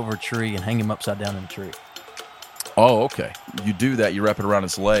 shoot it over a tree, and hang him upside down in a tree. Oh, okay. you do that, you wrap it around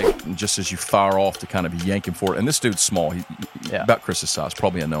his leg, and just as you fire off to kind of yank him for it, and this dude's small, he about Chris's size,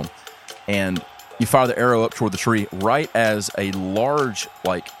 probably a gnome, and you fire the arrow up toward the tree right as a large,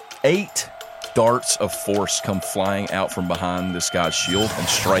 8 darts of force come flying out from behind this guy's shield and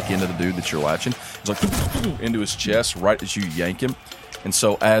strike into the dude that you're latching. It's like into his chest right as you yank him. And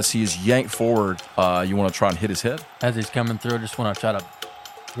so as he's yanked forward, you want to try and hit his head? As he's coming through, I just want to try to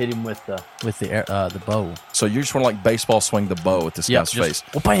hit him with the bow. So you just want to baseball swing the bow at this guy's face.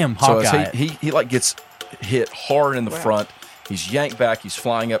 Well, bam, so Hawkeye. as he gets hit hard in the front, he's yanked back, he's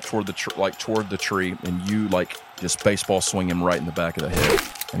flying up toward the tree, and you just baseball swing him right in the back of the head,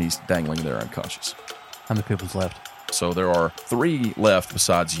 and he's dangling there unconscious. How many people's left? So there are 3 left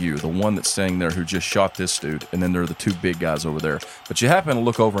besides you, the one that's staying there who just shot this dude, and then there are the 2 big guys over there. But you happen to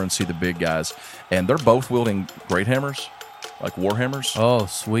look over and see the big guys, and they're both wielding great hammers, like war hammers. Oh,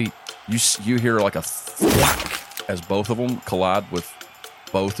 sweet. You hear a thwack as both of them collide with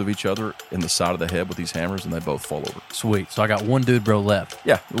both of each other in the side of the head with these hammers, and they both fall over. Sweet. So I got one dude bro left.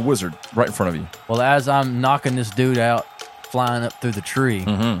 Yeah, the wizard right in front of you. Well, as I'm knocking this dude out, flying up through the tree,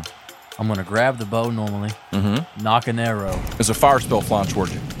 I'm going to grab the bow normally, knock an arrow. There's a fire spell flying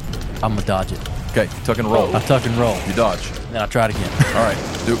towards you. I'm going to dodge it. Okay, tuck and roll. I tuck and roll. You dodge. Then I try it again. All right.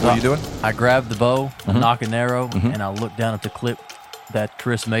 What are you doing? I grab the bow, I knock an arrow, and I look down at the clip that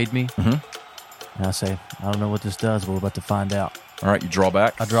Chris made me. And I say, I don't know what this does, but we're about to find out. All right, you draw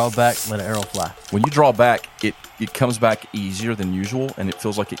back. I draw back, let an arrow fly. When you draw back, it comes back easier than usual, and it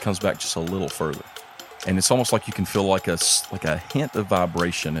feels like it comes back just a little further. And it's almost like you can feel like a hint of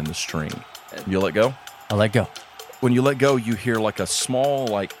vibration in the string. You let go? I let go. When you let go, you hear a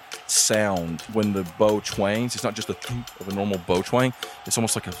small sound when the bow twangs. It's not just a thump of a normal bow twang. It's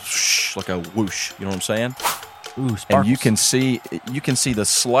almost like a whoosh, like a whoosh. You know what I'm saying? Ooh, sparkles. And you can see the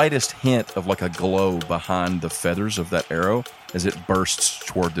slightest hint of a glow behind the feathers of that arrow as it bursts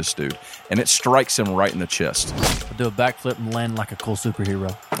toward this dude, and it strikes him right in the chest. I do a backflip and land like a cool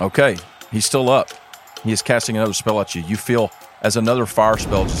superhero. Okay, he's still up. He is casting another spell at you. You feel as another fire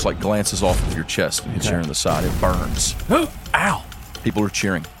spell just glances off of your chest and hits you in the side. It burns. Ow! People are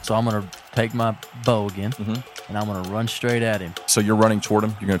cheering. So I'm going to take my bow again, and I'm going to run straight at him. So you're running toward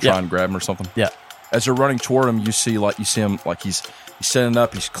him? You're going to try and grab him or something? Yeah. As you're running toward him, you see him he's standing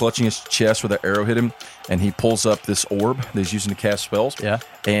up, he's clutching his chest where the arrow hit him, and he pulls up this orb that he's using to cast spells. Yeah.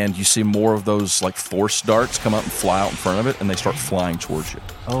 And you see more of those force darts come up and fly out in front of it, and they start flying towards you.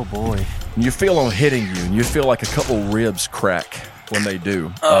 Oh boy. And you feel them hitting you, and you feel a couple ribs crack when they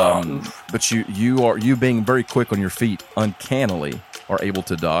do. But you being very quick on your feet, uncannily are able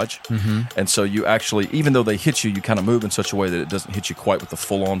to dodge. And so you actually, even though they hit you, you kind of move in such a way that it doesn't hit you quite with the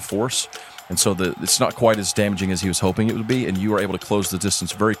full-on force. And so it's not quite as damaging as he was hoping it would be, and you are able to close the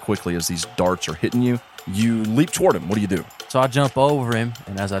distance very quickly as these darts are hitting you. You leap toward him. What do you do? So I jump over him,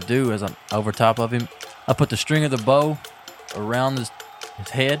 and as I'm over top of him, I put the string of the bow around his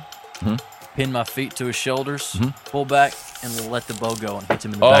head, pin my feet to his shoulders, pull back, and we'll let the bow go and hit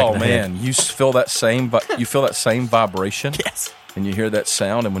him in the back of the head. Oh, man. You feel that same vibration? Yes. And you hear that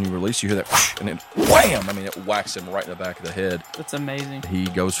sound, and when you release, you hear that whoosh, and it wham! I mean, it whacks him right in the back of the head. That's amazing. He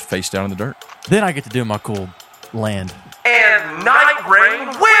goes face down in the dirt. Then I get to do my cool land. And Night Rain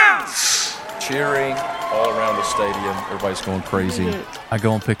wins! Cheering all around the stadium. Everybody's going crazy. I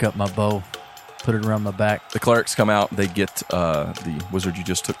go and pick up my bow, put it around my back. The clerics come out. They get the wizard you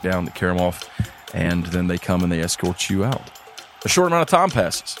just took down, they carry him off, and then they come and they escort you out. A short amount of time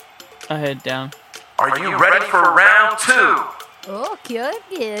passes. I head down. Are you ready for round 2? Oh,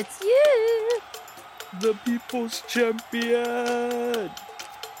 Kyorgi, it's you. The people's champion.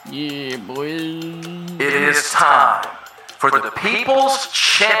 Yeah, boy. It is time for the People's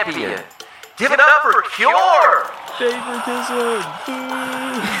Champion. Give it up for Cure! Favoritism.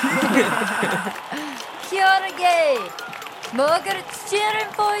 Kyorgi. Mogurt's cheering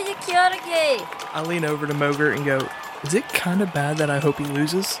for you, Kyorgi. I lean over to Mogurt and go, is it kind of bad that I hope he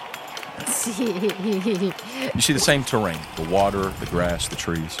loses? You see the same terrain, the water, the grass, the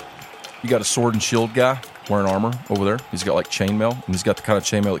trees. You got a sword and shield guy wearing armor over there. He's got chainmail, and he's got the kind of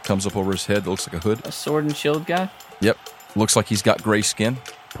chainmail that comes up over his head that looks like a hood. A sword and shield guy? Yep. Looks like he's got gray skin.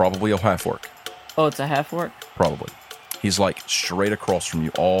 Probably a half-orc. Oh, it's a half-orc? Probably. He's straight across from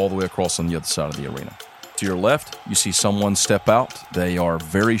you, all the way across on the other side of the arena. To your left, you see someone step out. They are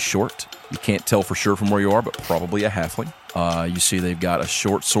very short. You can't tell for sure from where you are, but probably a halfling. You see they've got a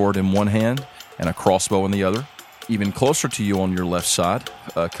short sword in one hand and a crossbow in the other. Even closer to you on your left side,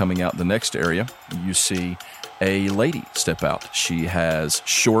 coming out the next area, you see a lady step out. She has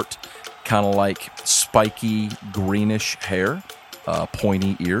short, kind of spiky, greenish hair,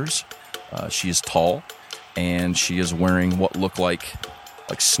 pointy ears. She is tall, and she is wearing what look like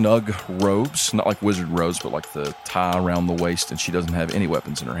snug robes, not like wizard robes, but like the tie around the waist, and she doesn't have any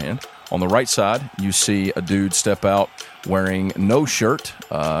weapons in her hand. On the right side, you see a dude step out wearing no shirt.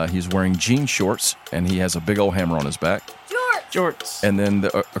 He's wearing jean shorts, and he has a big old hammer on his back. Jorts. And then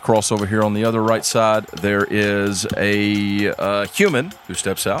across over here on the other right side, there is a human who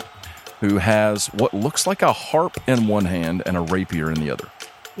steps out, who has what looks like a harp in one hand and a rapier in the other.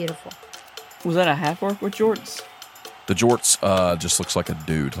 Beautiful. Was that a half orc with jorts? The jorts just looks like a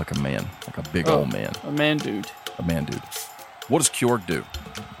dude, like a man, like a big old man. A man dude. A man dude. What does Kjorg do?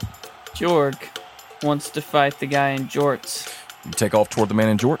 Kjorg wants to fight the guy in jorts. You take off toward the man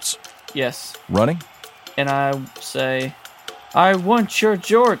in jorts? Yes. Running? And I say, I want your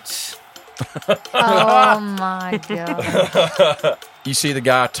jorts. Oh my god. You see the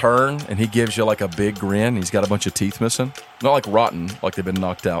guy turn, and he gives you like a big grin. He's got a bunch of teeth missing. Not like rotten, like they've been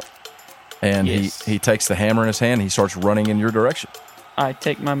knocked out. And Yes. he takes the hammer in his hand, and he starts running in your direction. I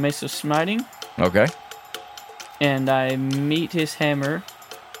take my mace of smiting, Okay. and I meet his hammer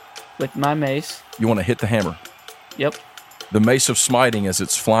with my mace. You want to hit the hammer. Yep. The mace of smiting, as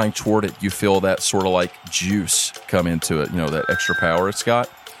it's flying toward it, you feel that sort of like juice come into it, that extra power it's got.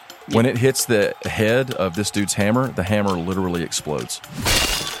 When it hits the head of this dude's hammer, the hammer literally explodes.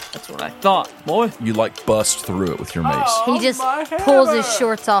 That's what I thought, boy. You like bust through it with your mace. He just pulls his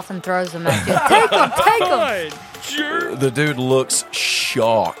shorts off and throws them at you. Take them! The dude looks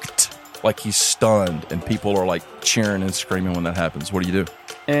shocked, like he's stunned, and people are like cheering and screaming when that happens. What do you do?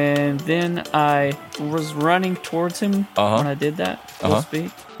 And then I was running towards him when I did that, full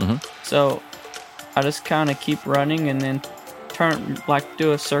speed. So I just kind of keep running and then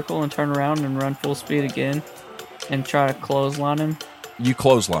do a circle and turn around and run full speed again and try to clothesline him. You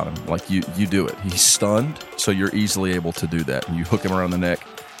clothesline him, like you do it. He's stunned, so you're easily able to do that. And you hook him around the neck,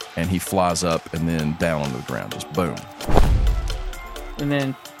 and he flies up and then down onto the ground. Just boom. And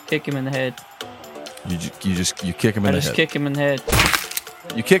then kick him in the head. You kick him in the head. I just kick him in the head.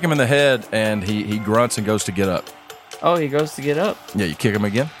 You kick him in the head, and he grunts and goes to get up. Oh, he goes to get up. Yeah, you kick him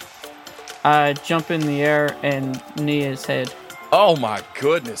again. I jump in the air and knee his head. Oh my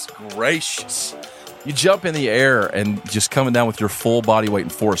goodness gracious. You jump in the air and just coming down with your full body weight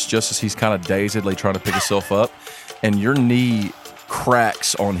and force just as he's kind of dazedly trying to pick himself up, and your knee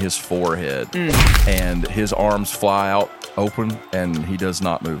cracks on his forehead and his arms fly out open and he does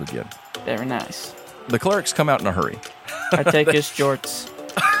not move again. Very nice. The clerics come out in a hurry. I take his jorts.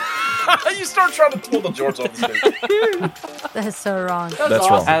 You start trying to pull the jorts off the stage. That's so wrong. That's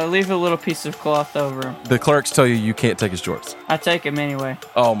wrong. I leave a little piece of cloth over him. The clerics tell you can't take his jorts. I take him anyway.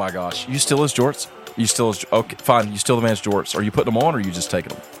 Oh my gosh. You steal his jorts? You steal his... Okay, fine. You steal the man's jorts. Are you putting them on or are you just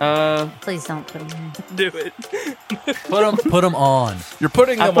taking them? Please don't put them in. Do it. Put them on. You're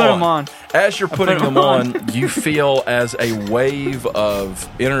putting them on. I put them on. As you're putting them on, you feel as a wave of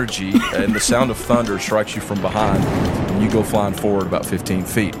energy and the sound of thunder strikes you from behind, and you go flying forward about 15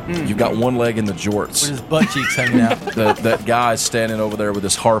 feet. You've got one leg in the jorts. With his butt cheeks hanging out. That guy's standing over there with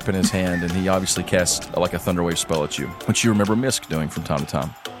his harp in his hand, and he obviously casts like a thunderwave spell at you, which you remember Misk doing from time to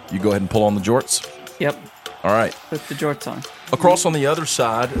time. You go ahead and pull on the jorts. Yep. All right. Put the jorts on. Across on the other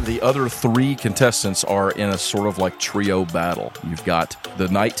side, the other three contestants are in a sort of like trio battle. You've got the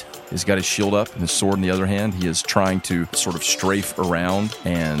knight. He's got his shield up and his sword in the other hand. He is trying to sort of strafe around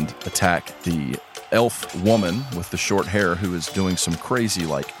and attack the elf woman with the short hair who is doing some crazy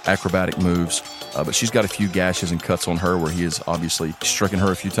like acrobatic moves. But she's got a few gashes and cuts on her where he has obviously stricken her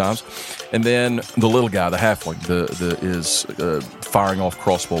a few times. And then the little guy, the halfling, is firing off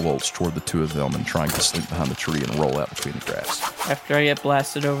crossbow bolts toward the two of them and trying to slink behind the tree and roll out between the grass. After I get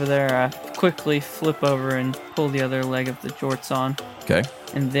blasted over there, I quickly flip over and pull the other leg of the jorts on. Okay.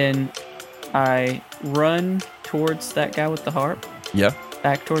 And then I run towards that guy with the harp. Yeah.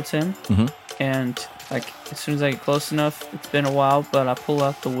 Back towards him. Mm-hmm. And like as soon as I get close enough, it's been a while, but I pull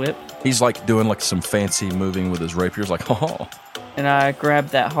out the whip. He's like doing like some fancy moving with his rapiers, like, oh. And I grab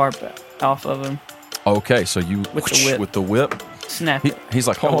that harp off of him. Okay, so you With the whip. Snap it. He's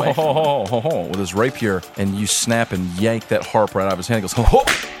like, ho, ho, ho, ho, ho, ho, with his rapier, and you snap and yank that harp right out of his hand. He goes, ho,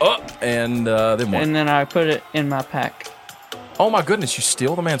 ho, and then what? And then I put it in my pack. Oh my goodness, you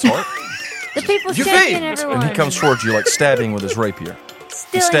steal the man's harp? The people's You champion, thief! everyone. And he comes towards you like stabbing with his rapier.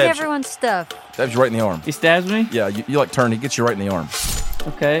 Stealing stabs you. everyone's stuff. Stabs you right in the arm. He stabs me? Yeah, you like turn, he gets you right in the arm.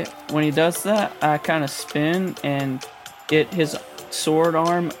 Okay. When he does that, I kind of spin and get his sword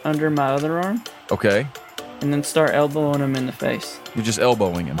arm under my other arm. Okay. And then start elbowing him in the face. You're just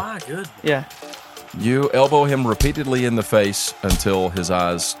elbowing him. My goodness. Yeah. You elbow him repeatedly in the face until his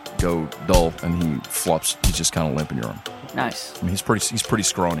eyes go dull and he flops. He's just kind of limp in your arm. Nice. I mean, he's pretty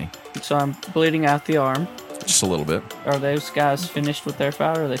scrawny. So I'm bleeding out the arm. Just a little bit. Are those guys finished with their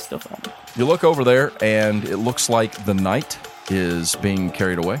fight, or are they still fighting? You look over there, and it looks like the knight is being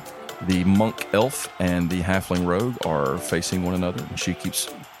carried away. The monk elf and the halfling rogue are facing one another. She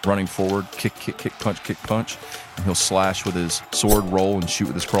keeps running forward, kick, punch, and he'll slash with his sword, roll, and shoot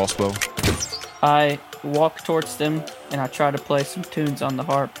with his crossbow. I walk towards them, and I try to play some tunes on the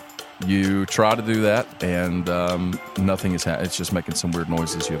harp. You try to do that, and nothing is happening. It's just making some weird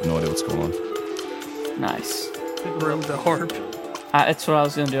noises. You have no idea what's going on. Nice. Throw the harp. That's what I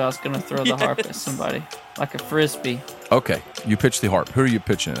was going to do. I was going to throw the harp at somebody, like a frisbee. Okay, you pitch the harp. Who are you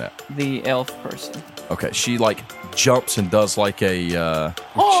pitching it at? The elf person. Okay, she jumps and does she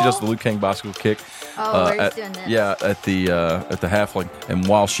does the Liu Kang bicycle kick. Oh, where he's doing this. Yeah, at the halfling. And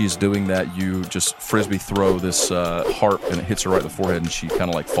while she's doing that, you just frisbee throw this harp, and it hits her right in the forehead, and she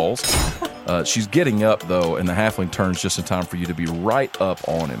kind of falls. She's getting up though, and the halfling turns just in time for you to be right up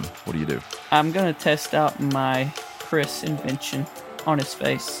on him. What do you do? I'm gonna test out my Chris invention on his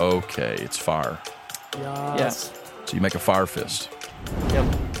face. Okay, it's fire. Yes. So you make a fire fist. Yep.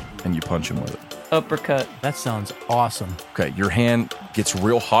 And you punch him with it. Uppercut. That sounds awesome. Okay, your hand gets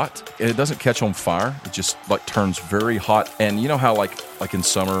real hot, and it doesn't catch on fire. It just turns very hot. And you know how like in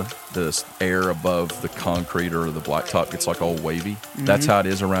summer, the air above the concrete or the blacktop gets all wavy? Mm-hmm. That's how it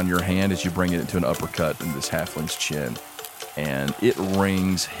is around your hand as you bring it into an uppercut in this halfling's chin. And it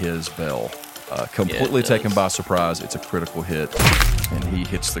rings his bell. Completely taken by surprise. It's a critical hit, and he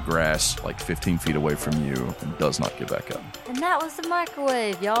hits the grass 15 feet away from you and does not get back up. And that was the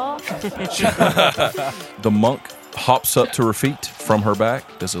microwave, y'all. The monk hops up to her feet from her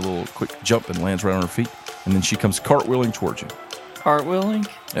back, does a little quick jump and lands right on her feet, and then she comes cartwheeling towards you. Cartwheeling?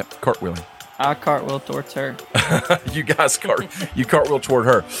 Yep, cartwheeling. I cartwheel towards her. You guys cartwheel toward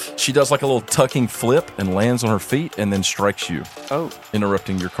her. She does a little tucking flip and lands on her feet and then strikes you. Oh.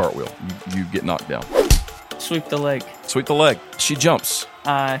 Interrupting your cartwheel. You get knocked down. Sweep the leg. Sweep the leg. She jumps.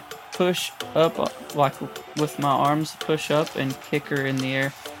 I push up, with my arms, push up and kick her in the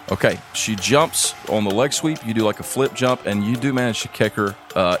air. Okay, she jumps on the leg sweep. You do a flip jump, and you do manage to kick her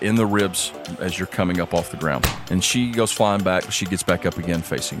in the ribs as you're coming up off the ground. And she goes flying back, but she gets back up again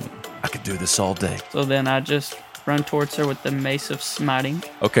facing you. I could do this all day. So then I just run towards her with the Mace of Smiting.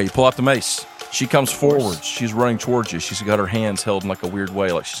 Okay, you pull out the mace. She comes forward. She's running towards you. She's got her hands held in a weird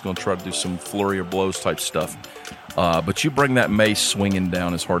way, like she's going to try to do some flurry of blows type stuff. But you bring that mace swinging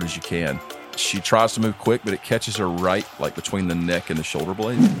down as hard as you can. She tries to move quick, but it catches her right between the neck and the shoulder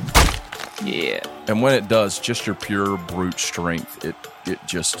blade. Yeah. And when it does, just your pure brute strength, it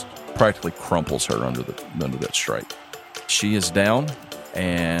just practically crumples her under that strike. She is down,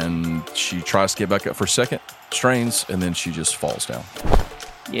 and she tries to get back up for a second, strains, and then she just falls down.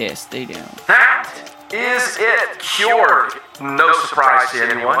 Yeah, stay down. That is it. Cured, no surprise to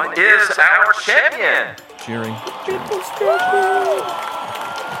anyone, is our champion. Cheering.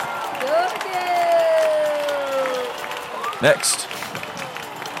 Next,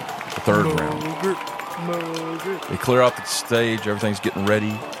 the third round. They clear out the stage. Everything's getting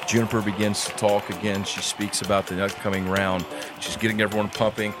ready. Juniper begins to talk again. She speaks about the upcoming round. She's getting everyone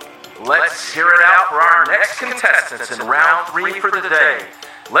pumping. Let's hear it out for our next contestants in round 3 for the day.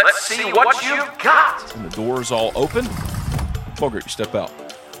 Let's see what you've got. And the door's all open. Bogart, you step out.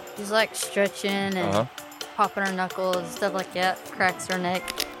 She's stretching and popping her knuckles and stuff like that. Cracks her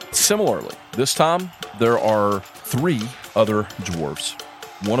neck. Similarly, this time there are 3 other dwarves.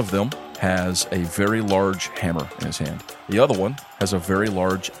 One of them has a very large hammer in his hand. The other one has a very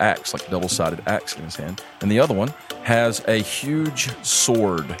large axe, double-sided axe in his hand. And the other one has a huge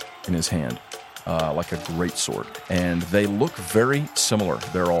sword in his hand, like a great sword. And they look very similar.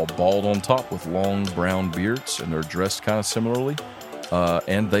 They're all bald on top with long brown beards, and they're dressed kind of similarly.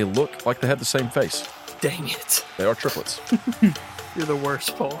 And they look like they have the same face. Dang it. They are triplets. You're the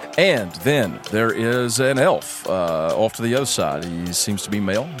worst, Paul. And then there is an elf off to the other side. He seems to be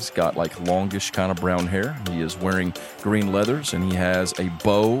male. He's got longish kind of brown hair. He is wearing green leathers, and he has a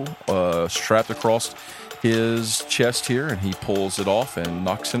bow strapped across his chest here, and he pulls it off and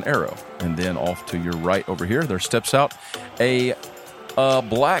knocks an arrow. And then off to your right over here, there steps out a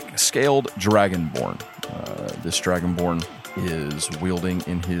black scaled dragonborn. This dragonborn is wielding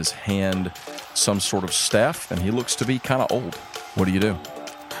in his hand some sort of staff, and he looks to be kind of old. What do you do?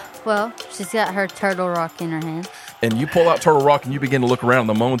 Well, she's got her turtle rock in her hand. And you pull out Turtle Rock, and you begin to look around.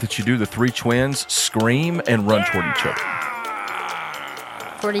 The moment that you do, the 3 twins scream and run toward each other.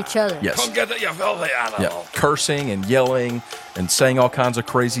 Toward each other? Yes. Come get it, you filthy animal. Yeah. Cursing and yelling and saying all kinds of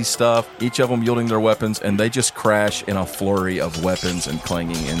crazy stuff, each of them wielding their weapons, and they just crash in a flurry of weapons and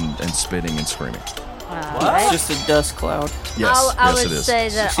clanging and spitting and screaming. It's just a dust cloud. Yes, I yes, would it is. say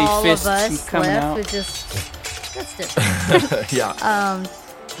that See all of fists us coming left out. would just. That's different. Yeah.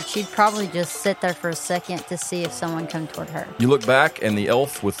 She'd probably just sit there for a second to see if someone come toward her. You look back, and the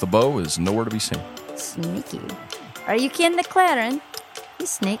elf with the bow is nowhere to be seen. Sneaky. Are you kidding the Clarin? He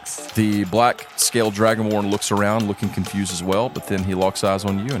sneaks. The black scaled dragonborn looks around, looking confused as well, but then he locks eyes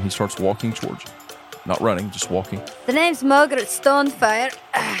on you and he starts walking towards you. Not running, just walking. The name's Margaret Stonefire.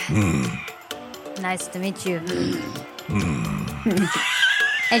 Nice to meet you.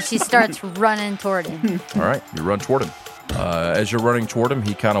 And she starts running toward him. All right, you run toward him. As you're running toward him,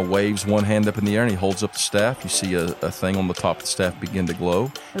 he kind of waves one hand up in the air and he holds up the staff. You see a thing on the top of the staff begin to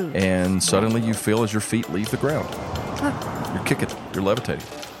glow. Ooh. And suddenly you feel as your feet leave the ground. You're kicking, you're levitating.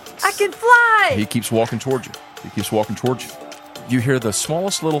 I can fly! He keeps walking towards you. He keeps walking towards you. You hear the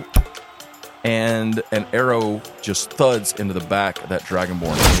smallest little, and an arrow just thuds into the back of that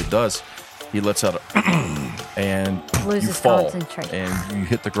dragonborn. And it does. He lets out a and you Loses fall concentration. and you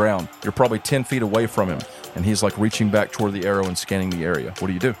hit the ground. You're probably 10 feet away from him, and he's like reaching back toward the arrow and scanning the area.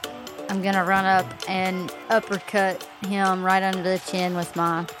 What do? I'm gonna run up and uppercut him right under the chin with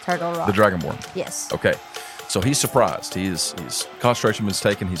my turtle rock. The dragonborn. Yes. Okay. So he's surprised. He's concentration is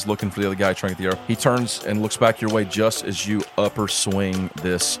taken. He's looking for the other guy trying to get the arrow. He turns and looks back your way just as you upper swing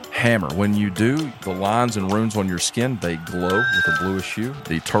this hammer. When you do, the lines and runes on your skin, they glow with a bluish hue.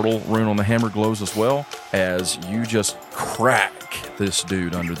 The turtle rune on the hammer glows as well as you just crack this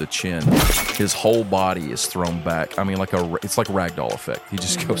dude under the chin. His whole body is thrown back. I mean, it's like a ragdoll effect. He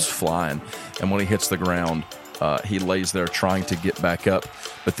just goes flying. And when he hits the ground, he lays there trying to get back up,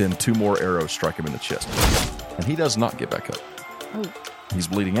 but then 2 more arrows strike him in the chest. And he does not get back up. Ooh. He's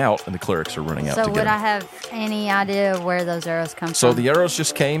bleeding out, and the clerics are running out to So get would him. I have any idea where those arrows come So from? the arrows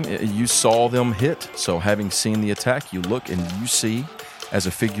just came. You saw them hit. So having seen the attack, you look and you see as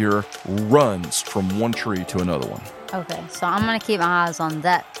a figure runs from one tree to another one. Okay, so I'm gonna keep my eyes on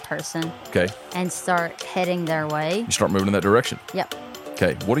that person Okay? and start heading their way. You start moving in that direction. Yep.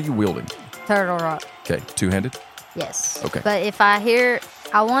 Okay. What are you wielding? Turtle rock. Okay. Two-handed? Yes. Okay. But if I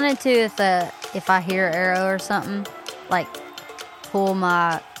wanted to, if I hear an arrow or something, like pull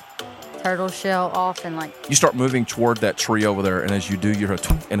my turtle shell off and like. You start moving toward that tree over there, and as you do, you hear a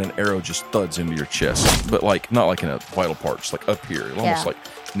twink, and an arrow just thuds into your chest. But not like in a vital part, just like up here. It almost like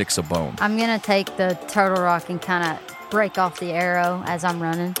nicks a bone. I'm gonna take the turtle rock and kind of break off the arrow as I'm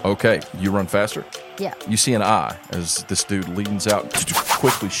running. Okay. You run faster? Yeah. You see an eye as this dude leans out,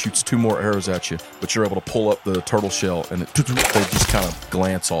 quickly shoots 2 more arrows at you, but you're able to pull up the turtle shell, and they just kind of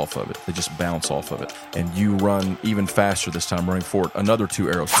glance off of it. They just bounce off of it. And you run even faster this time, running forward. Another 2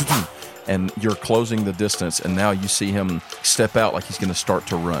 arrows. And you're closing the distance, and now you see him step out like he's going to start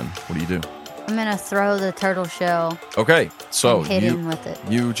to run. What do? I'm gonna throw the turtle shell Okay, so and hit him with it.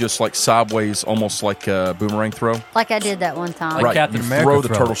 you just like sideways, almost like a boomerang throw. Like I did that one time. Like Right, Captain you America throw the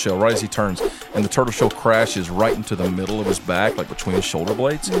throw. turtle shell right as he turns, and the turtle shell crashes right into the middle of his back, like between his shoulder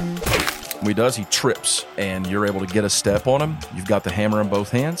blades. When he does, he trips, and you're able to get a step on him. You've got the hammer in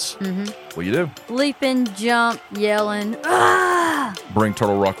both hands. What do you do? Leaping, jump, yelling. Ah! Bring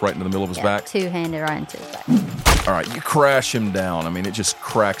Turtle Rock right into the middle of his back. Two-handed right into his back. All right, you crash him down. I mean, it just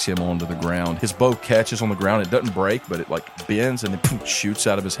cracks him onto the ground. His bow catches on the ground. It doesn't break, but it like bends and then poof, shoots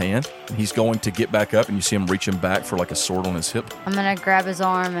out of his hand. And he's going to get back up, and you see him reaching back for like a sword on his hip. I'm gonna grab his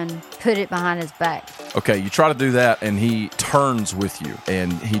arm and put it behind his back. Okay, you try to do that, and he turns with you,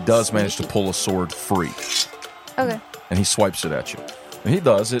 and he does manage to pull a sword free, Okay. and he swipes it at you. And he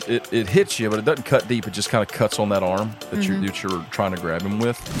does. It hits you, but it doesn't cut deep. It just kind of cuts on that arm that you're trying to grab him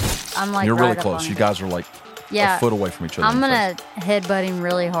with. I'm like You're right really up close. on You him. guys are like Yeah. a foot away from each other. I'm in the gonna face. headbutt him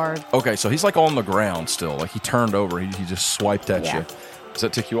really hard. Okay, so he's like on the ground still. Like he turned over. He just swiped at Yeah. you. Does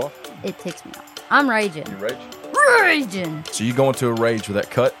that tick you off? It ticks me off. I'm raging. You rage? Raging. So you go into a rage with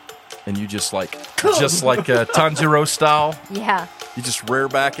that cut, and you just like Tanjiro style. Yeah. You just rear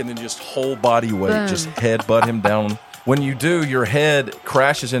back and then just whole body weight, Boom. just headbutt him down. When you do, your head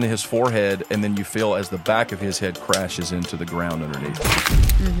crashes into his forehead, and then you feel as the back of his head crashes into the ground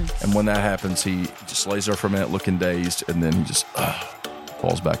underneath. And when that happens, he just lays there for a minute looking dazed, and then he just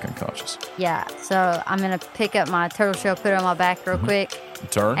falls back unconscious. Yeah. So I'm gonna pick up my turtle shell, put it on my back real quick, You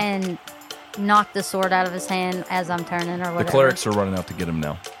turn. and knock the sword out of his hand as I'm turning or whatever. The clerics are running out to get him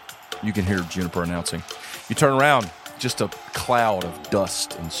now. You can hear Juniper announcing. You turn around, just a cloud of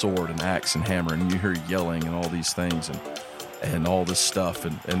dust and sword and axe and hammer, and you hear yelling and all these things and all this stuff,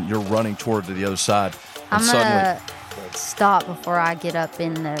 and you're running toward to the other side. And I'm gonna stop before I get up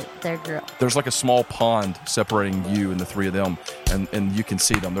in their grill. There's like a small pond separating you and the three of them, and you can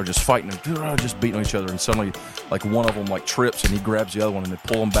see them. They're just fighting, just beating on each other, and suddenly, like, one of them, like, trips, and he grabs the other one, and they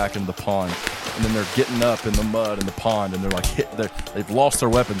pull them back into the pond. And then they're getting up in the mud in the pond, and they're, like, they've lost their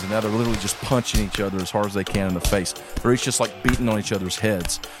weapons, and now they're literally just punching each other as hard as they can in the face. They're each just, like, beating on each other's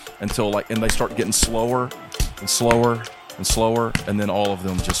heads until, like, and they start getting slower and slower and slower, and then all of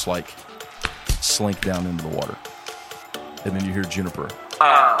them just, like, slink down into the water. And then you hear Juniper.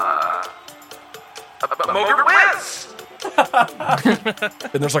 Mogert wins!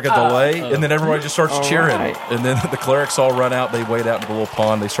 And there's like a delay, and then everybody just starts cheering. Right. And then the clerics all run out. They wade out into the little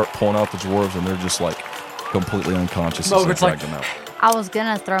pond. They start pulling out the dwarves, and they're just like completely unconscious as they drag them out. I was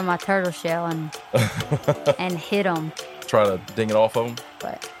gonna throw my turtle shell and hit them. Try to ding it off of them,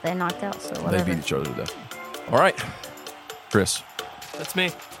 but they knocked out. So whatever. They beat each other to death. All right, Chris. That's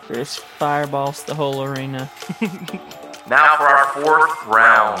me. Chris fireballs the whole arena. Now for our fourth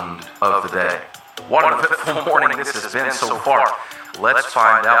round of the day. What an eventful morning this has been so far. Let's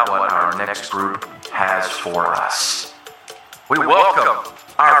find out what our next group has for us. We welcome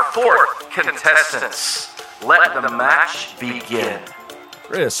our fourth contestants. Let the match begin.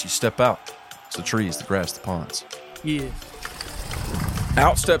 Chris, you step out. It's the trees, the grass, the ponds. Yeah.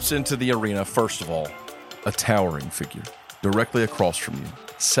 Out steps into the arena, first of all, a towering figure directly across from you.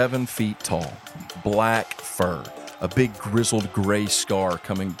 7 feet tall, black fur, a big grizzled gray scar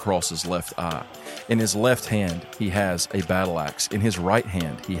coming across his left eye. In his left hand, he has a battle axe. In his right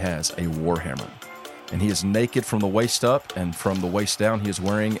hand, he has a warhammer. And he is naked from the waist up, and from the waist down, he is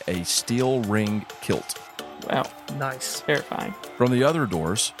wearing a steel ring kilt. Wow. Nice. Terrifying. From the other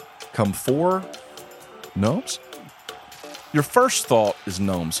doors come 4 gnomes. Your first thought is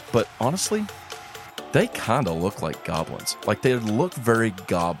gnomes, but honestly, they kind of look like goblins. Like, they look very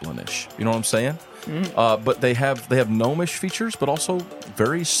goblinish. You know what I'm saying? Mm-hmm. But they have gnomish features, but also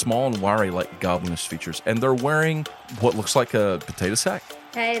very small and wiry, like goblinish features. And they're wearing what looks like a potato sack.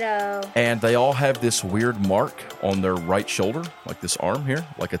 Potato. And they all have this weird mark on their right shoulder, like this arm here,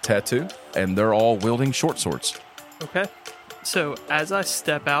 like a tattoo. And they're all wielding short swords. Okay. So as I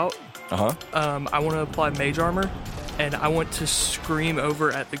step out, I want to apply mage armor, and I want to scream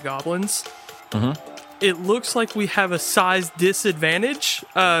over at the goblins. Mm-hmm. It looks like we have a size disadvantage.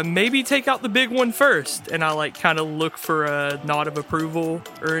 Maybe take out the big one first. And I kind of look for a nod of approval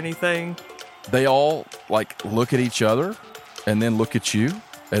or anything. They all look at each other and then look at you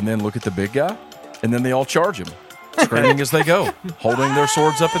and then look at the big guy. And then they all charge him, screaming as they go, holding their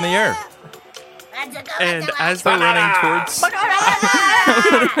swords up in the air. And as they're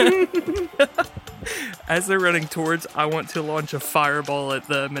running towards, I want to launch a fireball at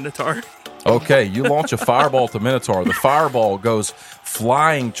the Minotaur. Okay, you launch a fireball at the Minotaur. The fireball goes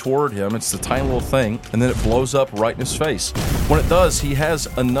flying toward him. It's the tiny little thing, and then it blows up right in his face. When it does, he has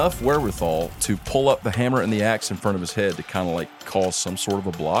enough wherewithal to pull up the hammer and the axe in front of his head to kind of cause some sort of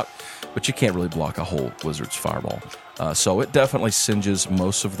a block, but you can't really block a whole wizard's fireball. So it definitely singes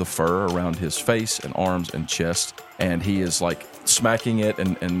most of the fur around his face and arms and chest, and he is smacking it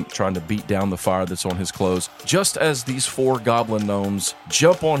and trying to beat down the fire that's on his clothes, just as these 4 goblin gnomes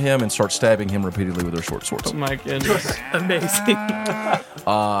jump on him and start stabbing him repeatedly with their short swords. Oh my goodness. Amazing.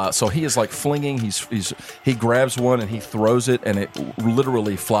 So he is flinging, he grabs one and he throws it, and it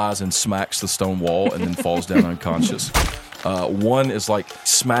literally flies and smacks the stone wall and then falls down unconscious. One is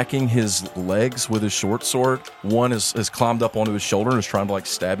smacking his legs with his short sword. One has climbed up onto his shoulder and is trying to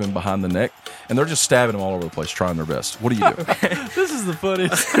stab him behind the neck. And they're just stabbing him all over the place, trying their best. What do you do? Okay. This is the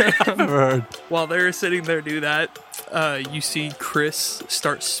funniest thing I've ever heard. While they're sitting there do that, you see Chris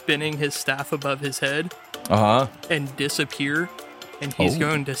start spinning his staff above his head and disappear. And he's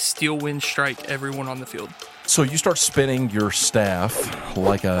going to steel wind strike everyone on the field. So you start spinning your staff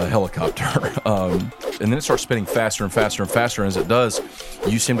like a helicopter, and then it starts spinning faster and faster and faster. And as it does,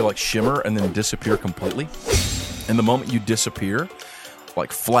 you seem to shimmer and then disappear completely. And the moment you disappear,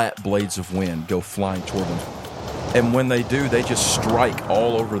 flat blades of wind go flying toward them. And when they do, they just strike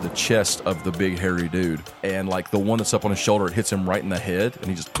all over the chest of the big hairy dude. And the one that's up on his shoulder, it hits him right in the head, and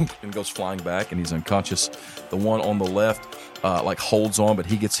he just and goes flying back, and he's unconscious. The one on the left holds on, but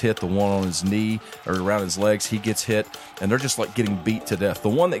he gets hit. The one on his knee or around his legs, he gets hit, and they're just getting beat to death. The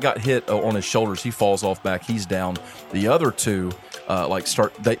one that got hit on his shoulders, he falls off back. He's down. The other 2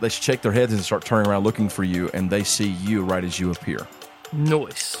 they shake their heads and start turning around looking for you, and they see you right as you appear.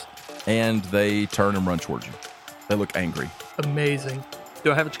 Nice. And they turn and run towards you. They look angry. Amazing.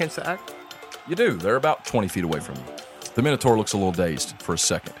 Do I have a chance to act? You do. They're about 20 feet away from you. The Minotaur looks a little dazed for a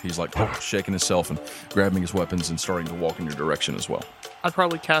second. He's shaking himself and grabbing his weapons and starting to walk in your direction as well. I'd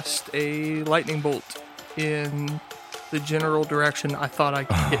probably cast a lightning bolt in the general direction, I thought I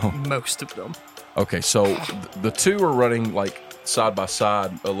could hit most of them. Okay, so the two are running like side by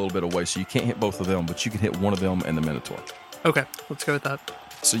side a little bit away, so you can't hit both of them, but you can hit one of them and the Minotaur. Okay, let's go with that.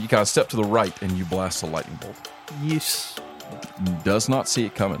 So you kind of step to the right and you blast a lightning bolt. Yes. Does not see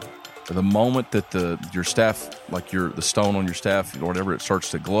it coming. The moment that your staff, like the stone on your staff, or whatever, it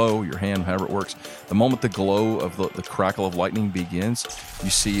starts to glow, your hand, however it works, the moment the glow of the crackle of lightning begins, you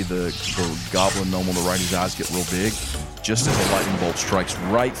see the goblin gnome on the right, his eyes get real big, just as the lightning bolt strikes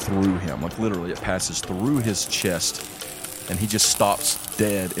right through him. Like literally, it passes through his chest, and he just stops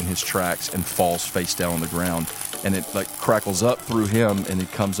dead in his tracks and falls face down on the ground. And it like crackles up through him, and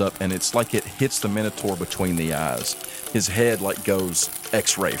it comes up, and it's like it hits the Minotaur between the eyes. His head like goes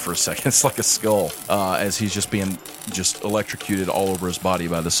X-ray for a second. It's like a skull as he's just being electrocuted all over his body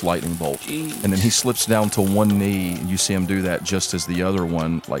by this lightning bolt. Jeez. And then he slips down to one knee, and you see him do that just as the other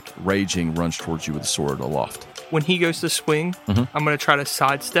one, like raging, runs towards you with the sword aloft. When he goes to swing, I'm going to try to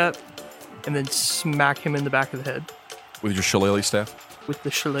sidestep and then smack him in the back of the head. With your shillelagh staff? With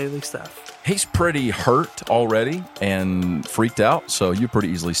the shillelagh staff. He's pretty hurt already and freaked out, so you pretty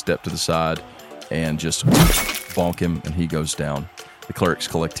easily step to the side and just bonk him, and he goes down. The clerics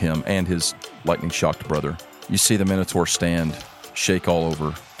collect him and his lightning-shocked brother. You see the Minotaur stand, shake all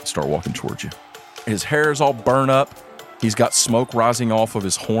over, start walking towards you. His hair is all burned up. He's got smoke rising off of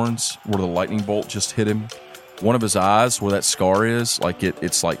his horns where the lightning bolt just hit him. One of his eyes, where that scar is, like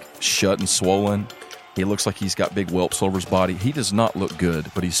it's like shut and swollen. He looks like he's got big whelps over his body. He does not look good,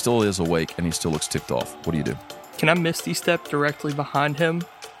 but he still is awake, and he still looks ticked off. What do you do? Can I Misty Step directly behind him,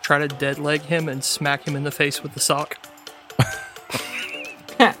 try to dead leg him, and smack him in the face with the sock?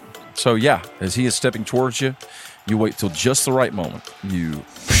 So yeah, as he is stepping towards you, you wait till just the right moment. You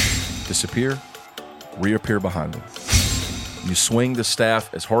disappear, reappear behind him. You swing the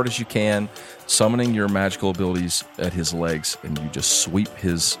staff as hard as you can, summoning your magical abilities at his legs, and you just sweep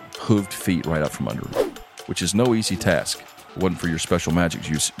his hooved feet right out from under him, which is no easy task. If it wasn't for your special magic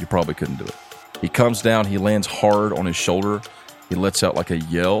use, you probably couldn't do it. He comes down, he lands hard on his shoulder, he lets out like a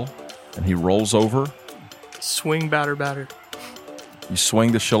yell, and he rolls over. Swing, batter. You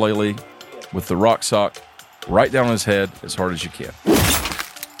swing the shillelagh with the rock sock right down on his head as hard as you can.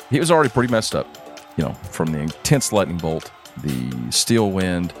 He was already pretty messed up, from the intense lightning bolt, the steel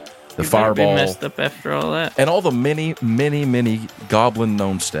wind, the fireball. Be messed up after all that. And all the many, many, many goblin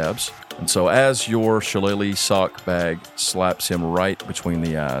gnome stabs. And so as your shillelagh sock bag slaps him right between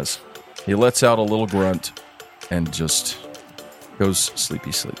the eyes, he lets out a little grunt and just goes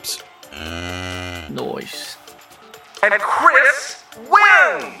sleepy sleeps. Nice. And Chris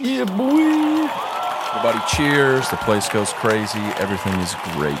wins! Yeah, boy. Everybody cheers. The place goes crazy. Everything is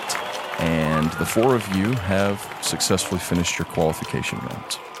great. And the four of you have successfully finished your qualification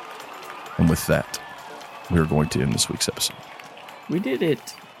rounds. And with that, we are going to end this week's episode. We did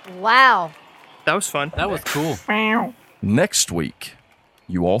it. Wow. That was fun. That was cool. Next week,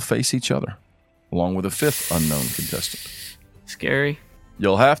 you all face each other, along with a fifth unknown contestant. Scary.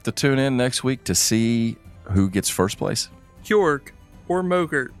 You'll have to tune in next week to see who gets first place. Hjorg or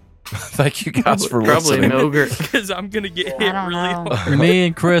Mogert. Thank you guys for Probably listening. Mogert. Because I'm going to get hit I don't really know. hard. Me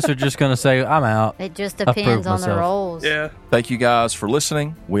and Chris are just going to say, I'm out. It just I've depends proved on the myself. rolls. Yeah. Thank you guys for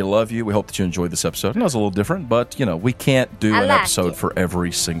listening. We love you. We hope that you enjoyed this episode. It was a little different, but, we can't do I an liked episode it. for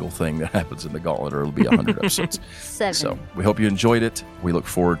every single thing that happens in the Gauntlet, or it'll be 100 episodes. 7. So we hope you enjoyed it. We look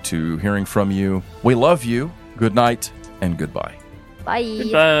forward to hearing from you. We love you. Good night and goodbye. Bye.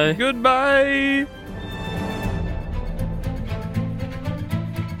 Goodbye. Goodbye.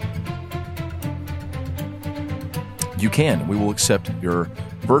 You can. We will accept your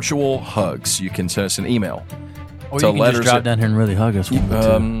virtual hugs. You can send us an email. Or to you can letters just drop at- down here and really hug us. You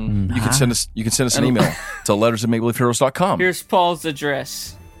can send us an email to letters@makelebelieveheroes.com. Here's Paul's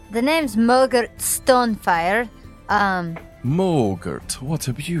address. The name's Mogert Stonefire. Mogert, what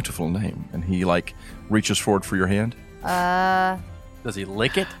a beautiful name. And he reaches forward for your hand. Does he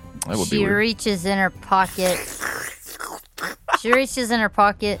lick it? That would be She weird. reaches in her pocket. She reaches in her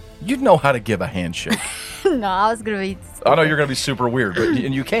pocket. You'd know how to give a handshake. No, I was gonna be. I know you're going to be super weird,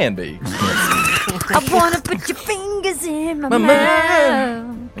 and you can be. I wanna put your fingers in my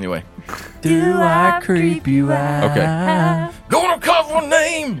mouth. Anyway, Do I creep you out? Okay. Gonna carve one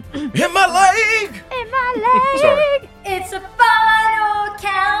name in my leg. In my leg. Sorry. It's a final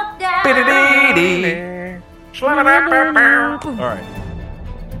countdown. All right.